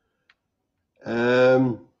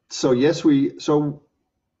 So yes,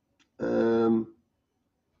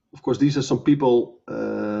 of course, these are some people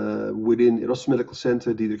within Erasmus Medical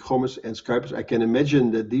Center, Diederik Gommers and Skypers. I can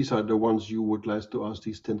imagine that these are the ones you would like to ask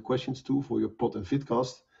these 10 questions to for your pod and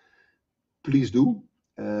vidcast. Please do.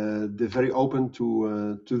 They're very open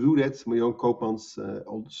to do that. Marjoen Koopmans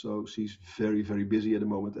also, she's very, very busy at the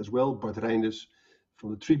moment as well. Bart Reinders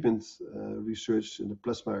from the treatment research in the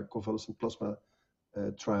plasma, convalescent plasma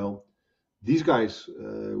trial. These guys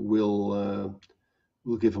will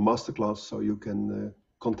give a masterclass, so you can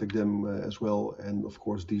contact them as well. And of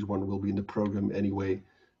course, these one will be in the program anyway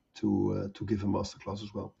to give a masterclass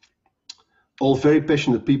as well. All very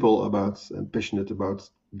passionate people passionate about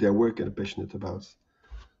their work and passionate about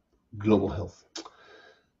global health.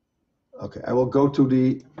 Okay, I will go to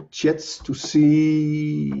the chats to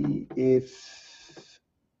see if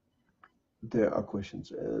there are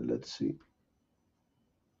questions. Let's see.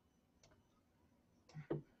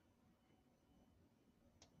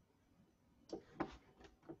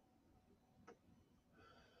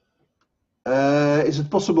 Is it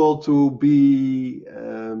possible to be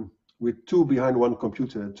with 2 behind one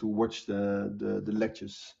computer to watch the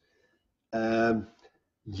lectures?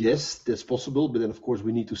 Yes, that's possible, but then of course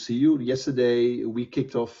we need to see you. Yesterday we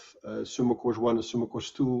kicked off Summer Course 1 and Summer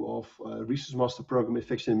Course 2 of Research Master Program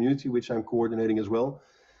Infection Immunity, which I'm coordinating as well.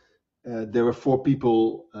 There were 4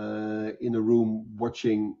 people in a room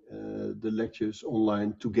watching the lectures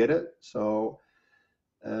online together. So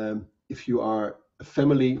if you are a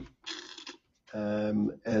family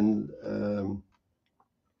and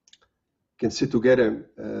can sit together,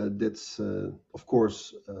 that's of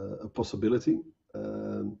course a possibility.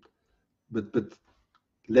 But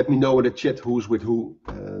let me know in the chat who's with who,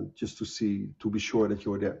 just to be sure that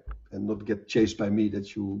you're there and not get chased by me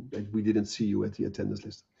that we didn't see you at the attendance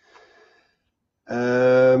list.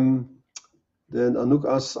 Then Anouk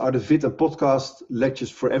asks, are the vid and podcast lectures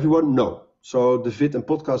for everyone? No. So the vid and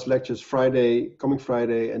podcast lectures coming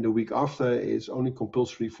Friday and the week after is only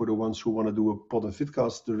compulsory for the ones who want to do a pod and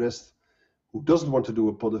vidcast. The rest who doesn't want to do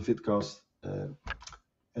a pod and vidcast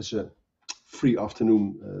as a free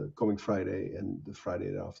afternoon coming Friday and the Friday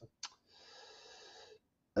thereafter.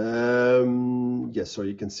 Yes, so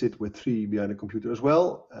you can sit with 3 behind a computer as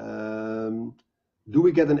well. Do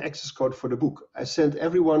we get an access code for the book? I sent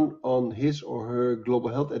everyone on his or her Global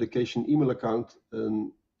Health Education email account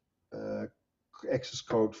an access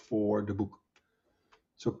code for the book.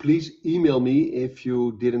 So please email me if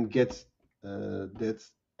you didn't get that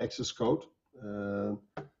access code.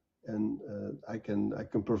 and I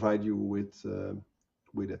can provide you with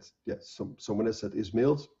it. Yes, someone has said is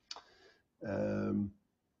mailed.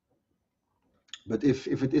 But if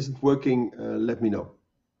it isn't working, let me know.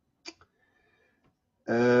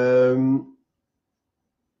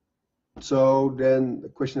 So then the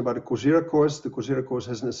question about the Coursera course. The Coursera course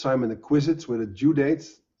has an assignment and quizzes with a due date.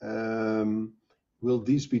 Will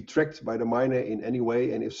these be tracked by the minor in any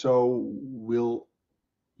way? And if so, will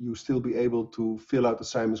you still be able to fill out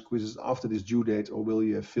assignments, quizzes after this due date, or will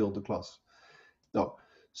you have failed the class? No.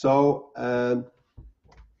 So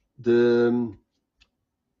the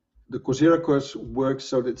Coursera course works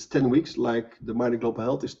so that it's 10 weeks, like the minor global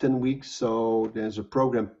health is 10 weeks. So there's a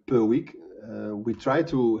program per week. We try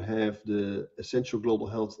to have the essential global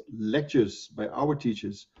health lectures by our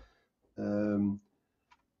teachers.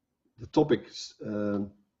 The topics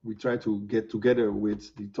we try to get together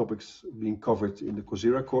with the topics being covered in the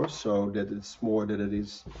Coursera course, so that it's more that it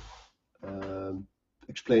is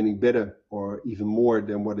explaining better or even more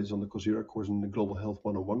than what is on the Coursera course in the Global Health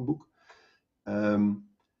 101 book.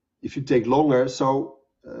 If you take longer, so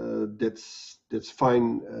that's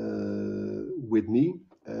fine with me.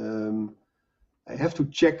 I have to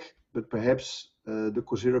check, but perhaps the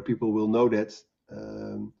Coursera people will know that.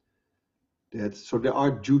 So there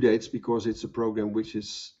are due dates because it's a program which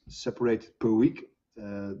is separated per week.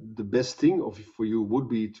 The best thing for you would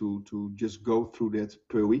be to just go through that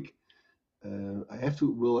per week.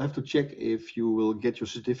 We'll have to check if you will get your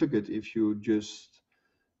certificate if you just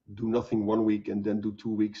do nothing 1 week and then do 2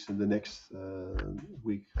 weeks in the next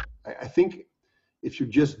week. I think if you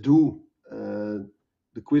just do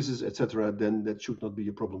the quizzes, etc., then that should not be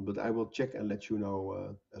a problem. But I will check and let you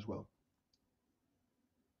know as well.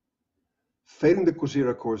 Failing the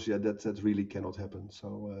Coursera course, yeah, that really cannot happen.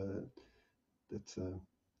 So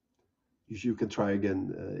you can try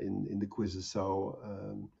again in the quizzes. So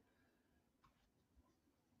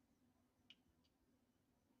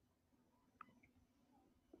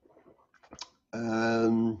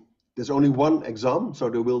there's only one exam, so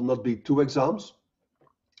there will not be 2 exams.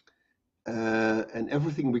 And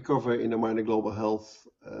everything we cover in the minor global health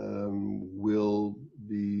will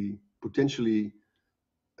be potentially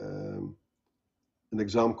an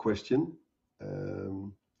exam question,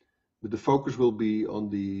 but the focus will be on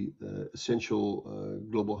the essential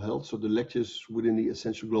global health. So the lectures within the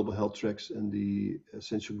essential global health tracks and the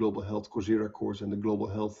essential global health Coursera course and the global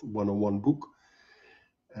health 101 book,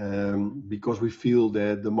 because we feel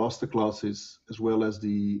that the master classes as well as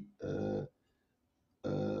the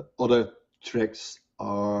other tracks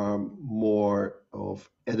are more of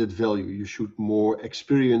added value. You should more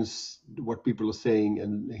experience what people are saying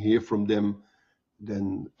and hear from them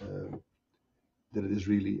than that it is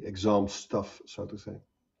really exam stuff, so to say.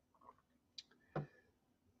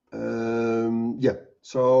 Yeah,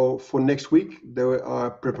 so for next week there are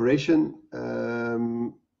preparation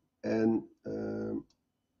and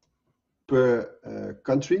per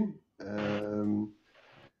country.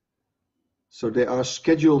 So they are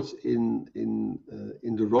scheduled in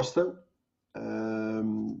the roster,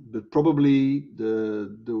 but probably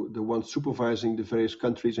the ones supervising the various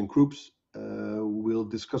countries and groups will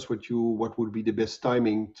discuss with you what would be the best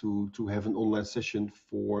timing to have an online session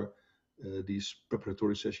for these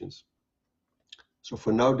preparatory sessions. So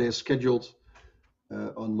for now they're scheduled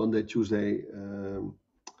on Monday, Tuesday,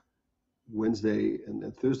 Wednesday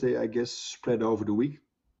and Thursday, I guess, spread over the week,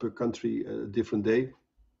 per country a different day.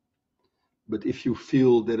 But if you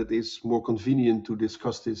feel that it is more convenient to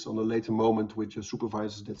discuss this on a later moment with your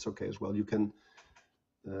supervisors, that's okay as well. You can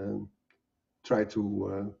try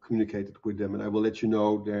to communicate it with them, and I will let you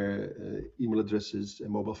know their email addresses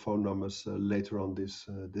and mobile phone numbers later on this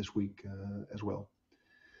week as well.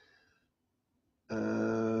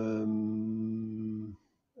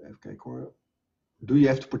 Okay, Cora. Do you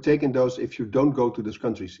have to partake in those if you don't go to those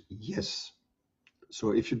countries? Yes.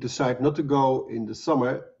 So if you decide not to go in the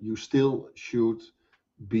summer, you still should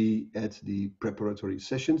be at the preparatory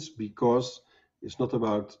sessions, because it's not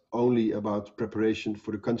only about preparation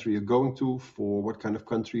for the country you're going to, for what kind of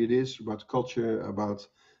country it is, about culture, about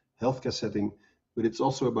healthcare setting, but it's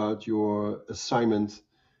also about your assignment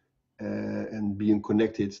and being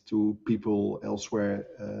connected to people elsewhere,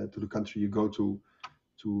 to the country you go to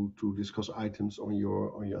discuss items on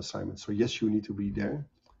your assignment. So yes, you need to be there.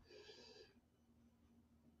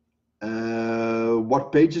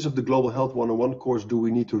 What pages of the Global Health 101 course do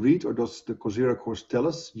we need to read, or does the Coursera course tell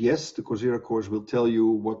us? Yes, the Coursera course will tell you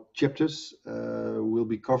what chapters will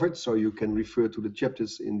be covered, so you can refer to the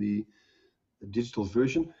chapters in the digital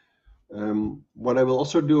version. What I will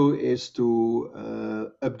also do is to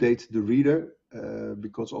update the reader,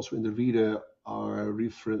 because also in the reader are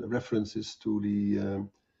references to the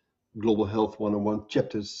Global Health 101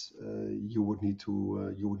 chapters you would need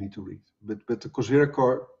to read. But the Coursera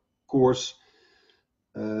course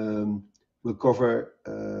will cover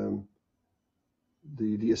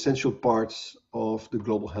the essential parts of the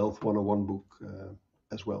Global Health 101 book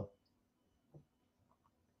as well.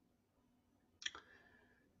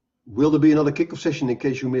 Will there be another kickoff session in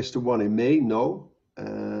case you missed the one in May? No.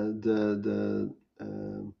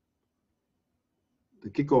 The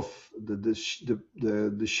kickoff, the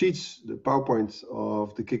sheets, the PowerPoint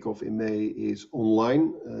of the kickoff in May is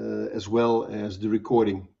online, as well as the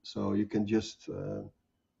recording. So you can just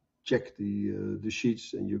check the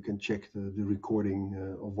sheets, and you can check the recording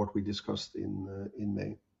of what we discussed in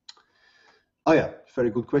May. Oh yeah,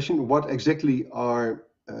 very good question. What exactly are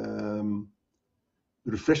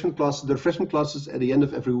the refreshment classes? The refreshment classes at the end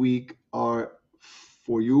of every week are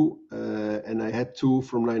for you, and I had 2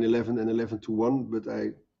 from 9-11 and 11 to 1, but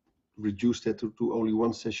I reduced that to only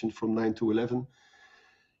 1 session from 9 to 11.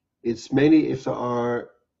 It's mainly if there are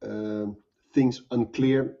things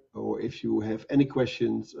unclear, or if you have any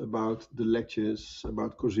questions about the lectures,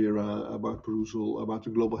 about Coursera, about Perusal, about the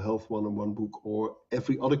Global Health 101 book, or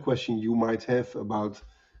every other question you might have about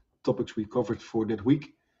topics we covered for that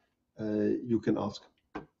week, you can ask.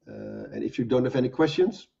 And if you don't have any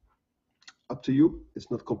questions, up to you. It's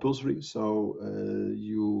not compulsory, so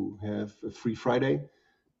you have a free Friday.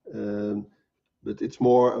 But it's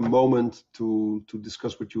more a moment to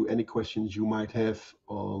discuss with you any questions you might have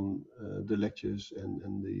on the lectures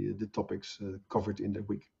and the topics covered in that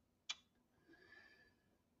week.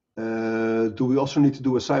 Do we also need to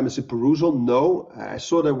do assignments in Perusal? No. I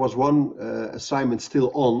saw there was one assignment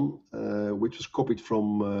still on, which was copied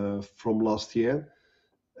from last year.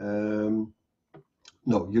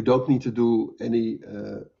 No, you don't need to do any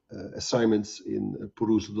assignments in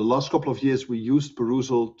Perusal. The last couple of years we used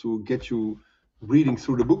Perusal to get you reading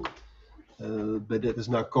through the book, but that is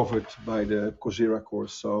now covered by the Coursera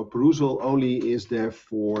course. So Perusal only is there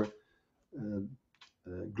for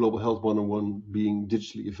Global Health 101 being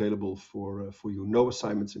digitally available for you. No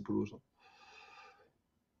assignments in Perusal.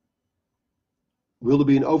 Will there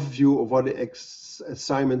be an overview of what the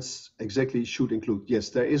assignments exactly should include? Yes,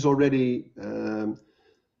 there is already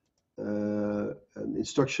an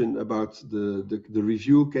instruction about the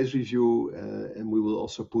review, case review, and we will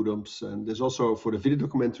also put up, and there's also for the video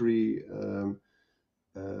documentary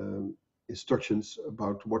instructions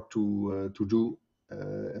about what to do.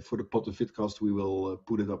 And for the pod of vidcast, we will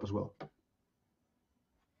put it up as well.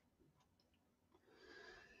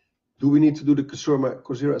 Do we need to do the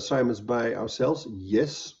Coursera assignments by ourselves?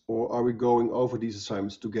 Yes. Or are we going over these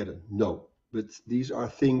assignments together? No. But these are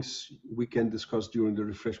things we can discuss during the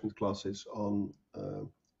refreshment classes on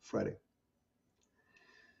Friday.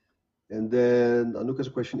 And then Anouk has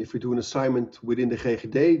a question. If we do an assignment within the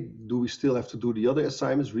GGD, do we still have to do the other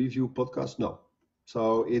assignments, review, podcast? No.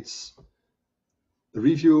 So it's a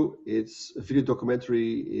review, it's a video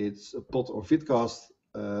documentary, it's a pod or vidcast,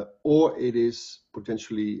 or it is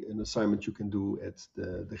potentially an assignment you can do at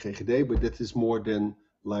the GGD, but that is more than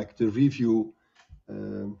like the review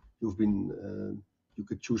you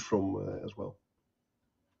could choose from as well.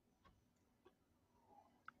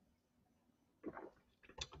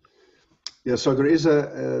 Yeah, so there is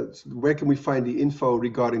where can we find the info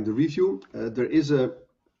regarding the review? There is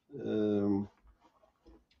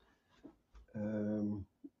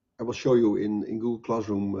I will show you in Google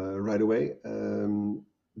Classroom right away.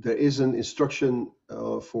 There is an instruction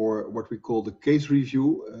for what we call the case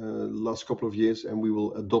review last couple of years, and we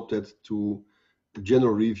will adopt that to the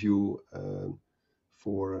general review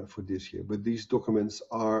for this year. But these documents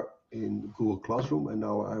are in Google Classroom, and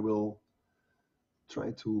now I will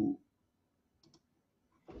try to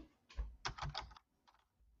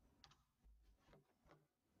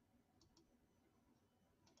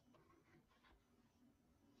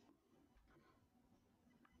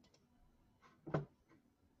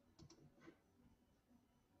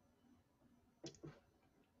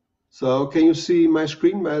So can you see my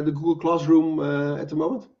screen, the Google Classroom at the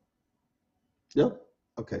moment? Yeah?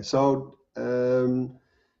 Okay, so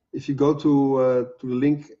if you go to the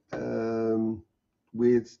link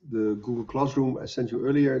with the Google Classroom I sent you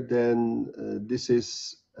earlier, then this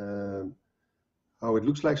is how it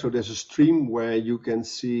looks like. So there's a stream where you can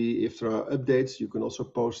see if there are updates. You can also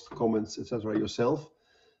post comments, etc. yourself.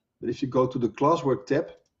 But if you go to the classwork tab,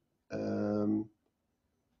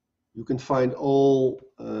 you can find all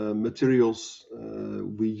materials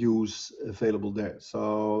we use available there.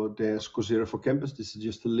 So there's Coursera for Campus. This is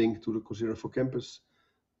just a link to the Coursera for Campus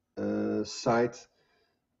site.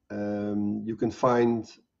 You can find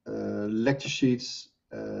lecture sheets,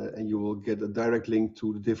 and you will get a direct link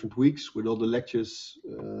to the different weeks with all the lectures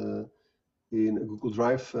in a Google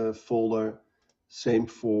Drive folder. Same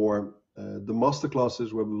for the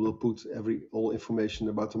masterclasses, where we will put all information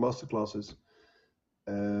about the masterclasses.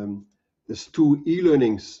 There's 2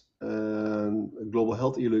 e-learnings, global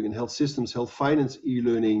health e-learning and health systems, health finance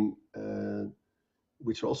e-learning,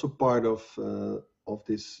 which are also part of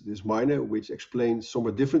this minor, which explains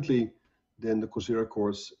somewhat differently than the Coursera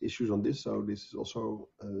course issues on this. So this is also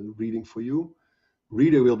reading for you.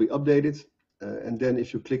 Reader will be updated. And then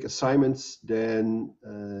if you click assignments, then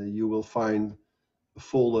you will find a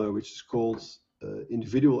folder which is called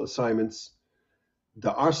individual assignments.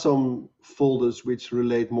 There are some folders which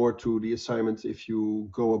relate more to the assignments if you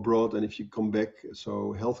go abroad and if you come back,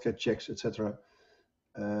 so healthcare checks, etc.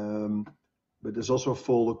 But there's also a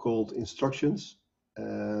folder called instructions,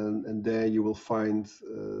 and there you will find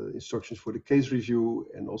instructions for the case review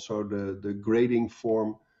and also the grading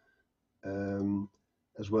form,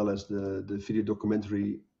 as well as the video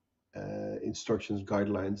documentary instructions,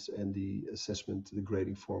 guidelines, and the assessment, the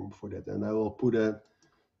grading form for that. And I will put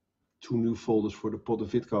 2 new folders for the pod of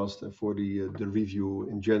vidcast and for the review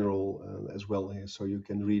in general as well here, so you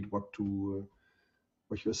can read what your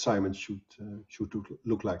assignment should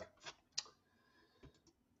look like.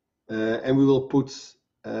 And we will put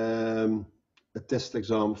a test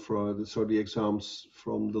exam for the exams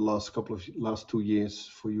from the last 2 years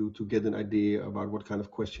for you to get an idea about what kind of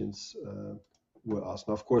questions were asked.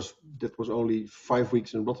 Now, of course, that was only 5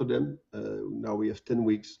 weeks in Rotterdam. Now we have 10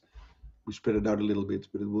 weeks. We spread it out a little bit,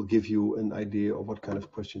 but it will give you an idea of what kind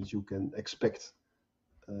of questions you can expect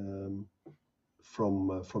from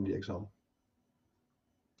the exam.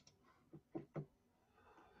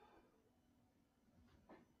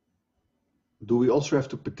 Do we also have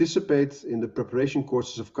to participate in the preparation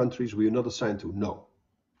courses of countries we are not assigned to? No.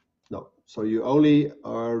 No. So you only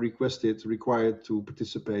are required to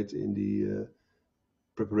participate in the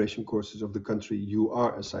preparation courses of the country you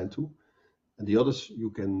are assigned to, and the others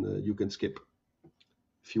you can skip.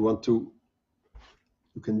 If you want to,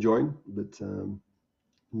 you can join, but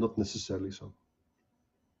not necessarily so.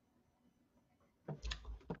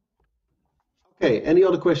 Okay, any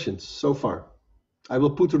other questions so far? I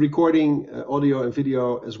will put the recording, audio and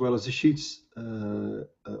video, as well as the sheets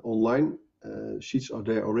online. Sheets are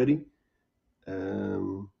there already.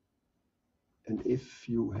 And if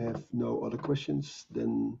you have no other questions,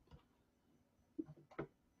 then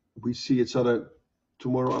we see each other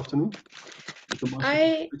tomorrow afternoon.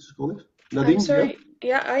 Nadine, I'm sorry.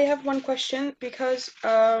 Yeah, I have one question, because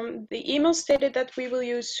the email stated that we will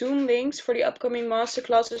use Zoom links for the upcoming master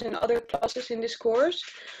classes and other classes in this course,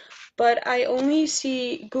 but I only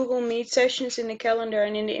see Google Meet sessions in the calendar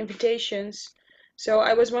and in the invitations. So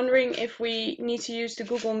I was wondering if we need to use the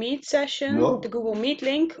Google Meet session, the Google Meet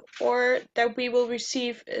link, or that we will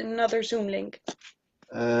receive another Zoom link.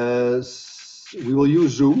 We will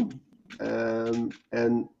use Zoom,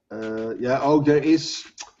 and yeah. Oh, there is.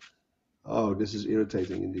 Oh, this is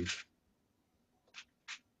irritating indeed.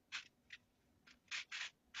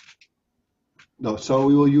 No, so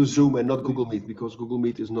we will use Zoom and not Google Meet, because Google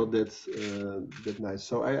Meet is not that nice.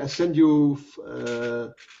 So I send you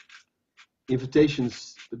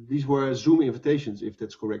invitations, but these were Zoom invitations, if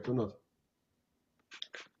that's correct or not.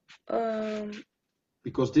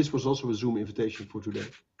 Because this was also a Zoom invitation for today.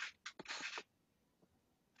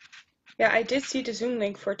 Yeah, I did see the Zoom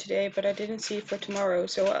link for today, but I didn't see it for tomorrow,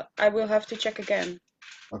 so I will have to check again.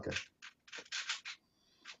 Okay.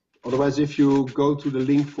 Otherwise, if you go to the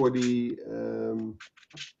link for the,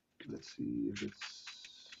 let's see if it's,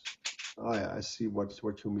 oh yeah, I see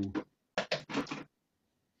what you mean.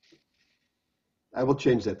 I will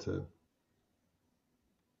change that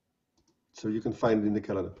so you can find it in the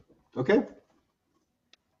calendar. Okay?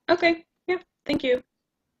 Okay, yeah, thank you.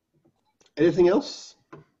 Anything else?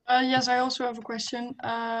 Yes, I also have a question.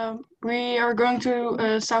 We are going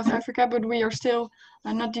to South Africa, but we are still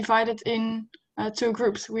not divided in 2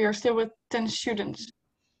 groups. We are still with 10 students.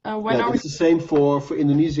 Yeah, that's the same for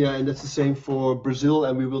Indonesia, and that's the same for Brazil,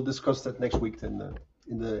 and we will discuss that next week then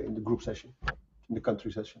in the group session, in the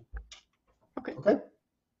country session. Okay. Okay.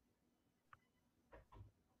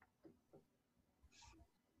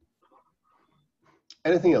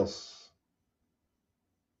 Anything else?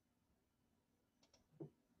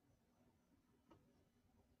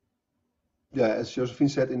 Yeah, as Josephine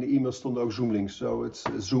said, in the email stonden ook Zoom links, so it's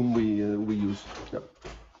Zoom we use. Yeah.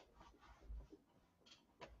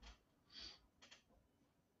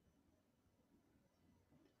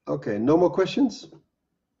 Okay, no more questions?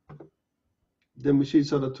 Then we see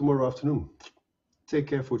each other tomorrow afternoon. Take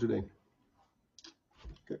care for today.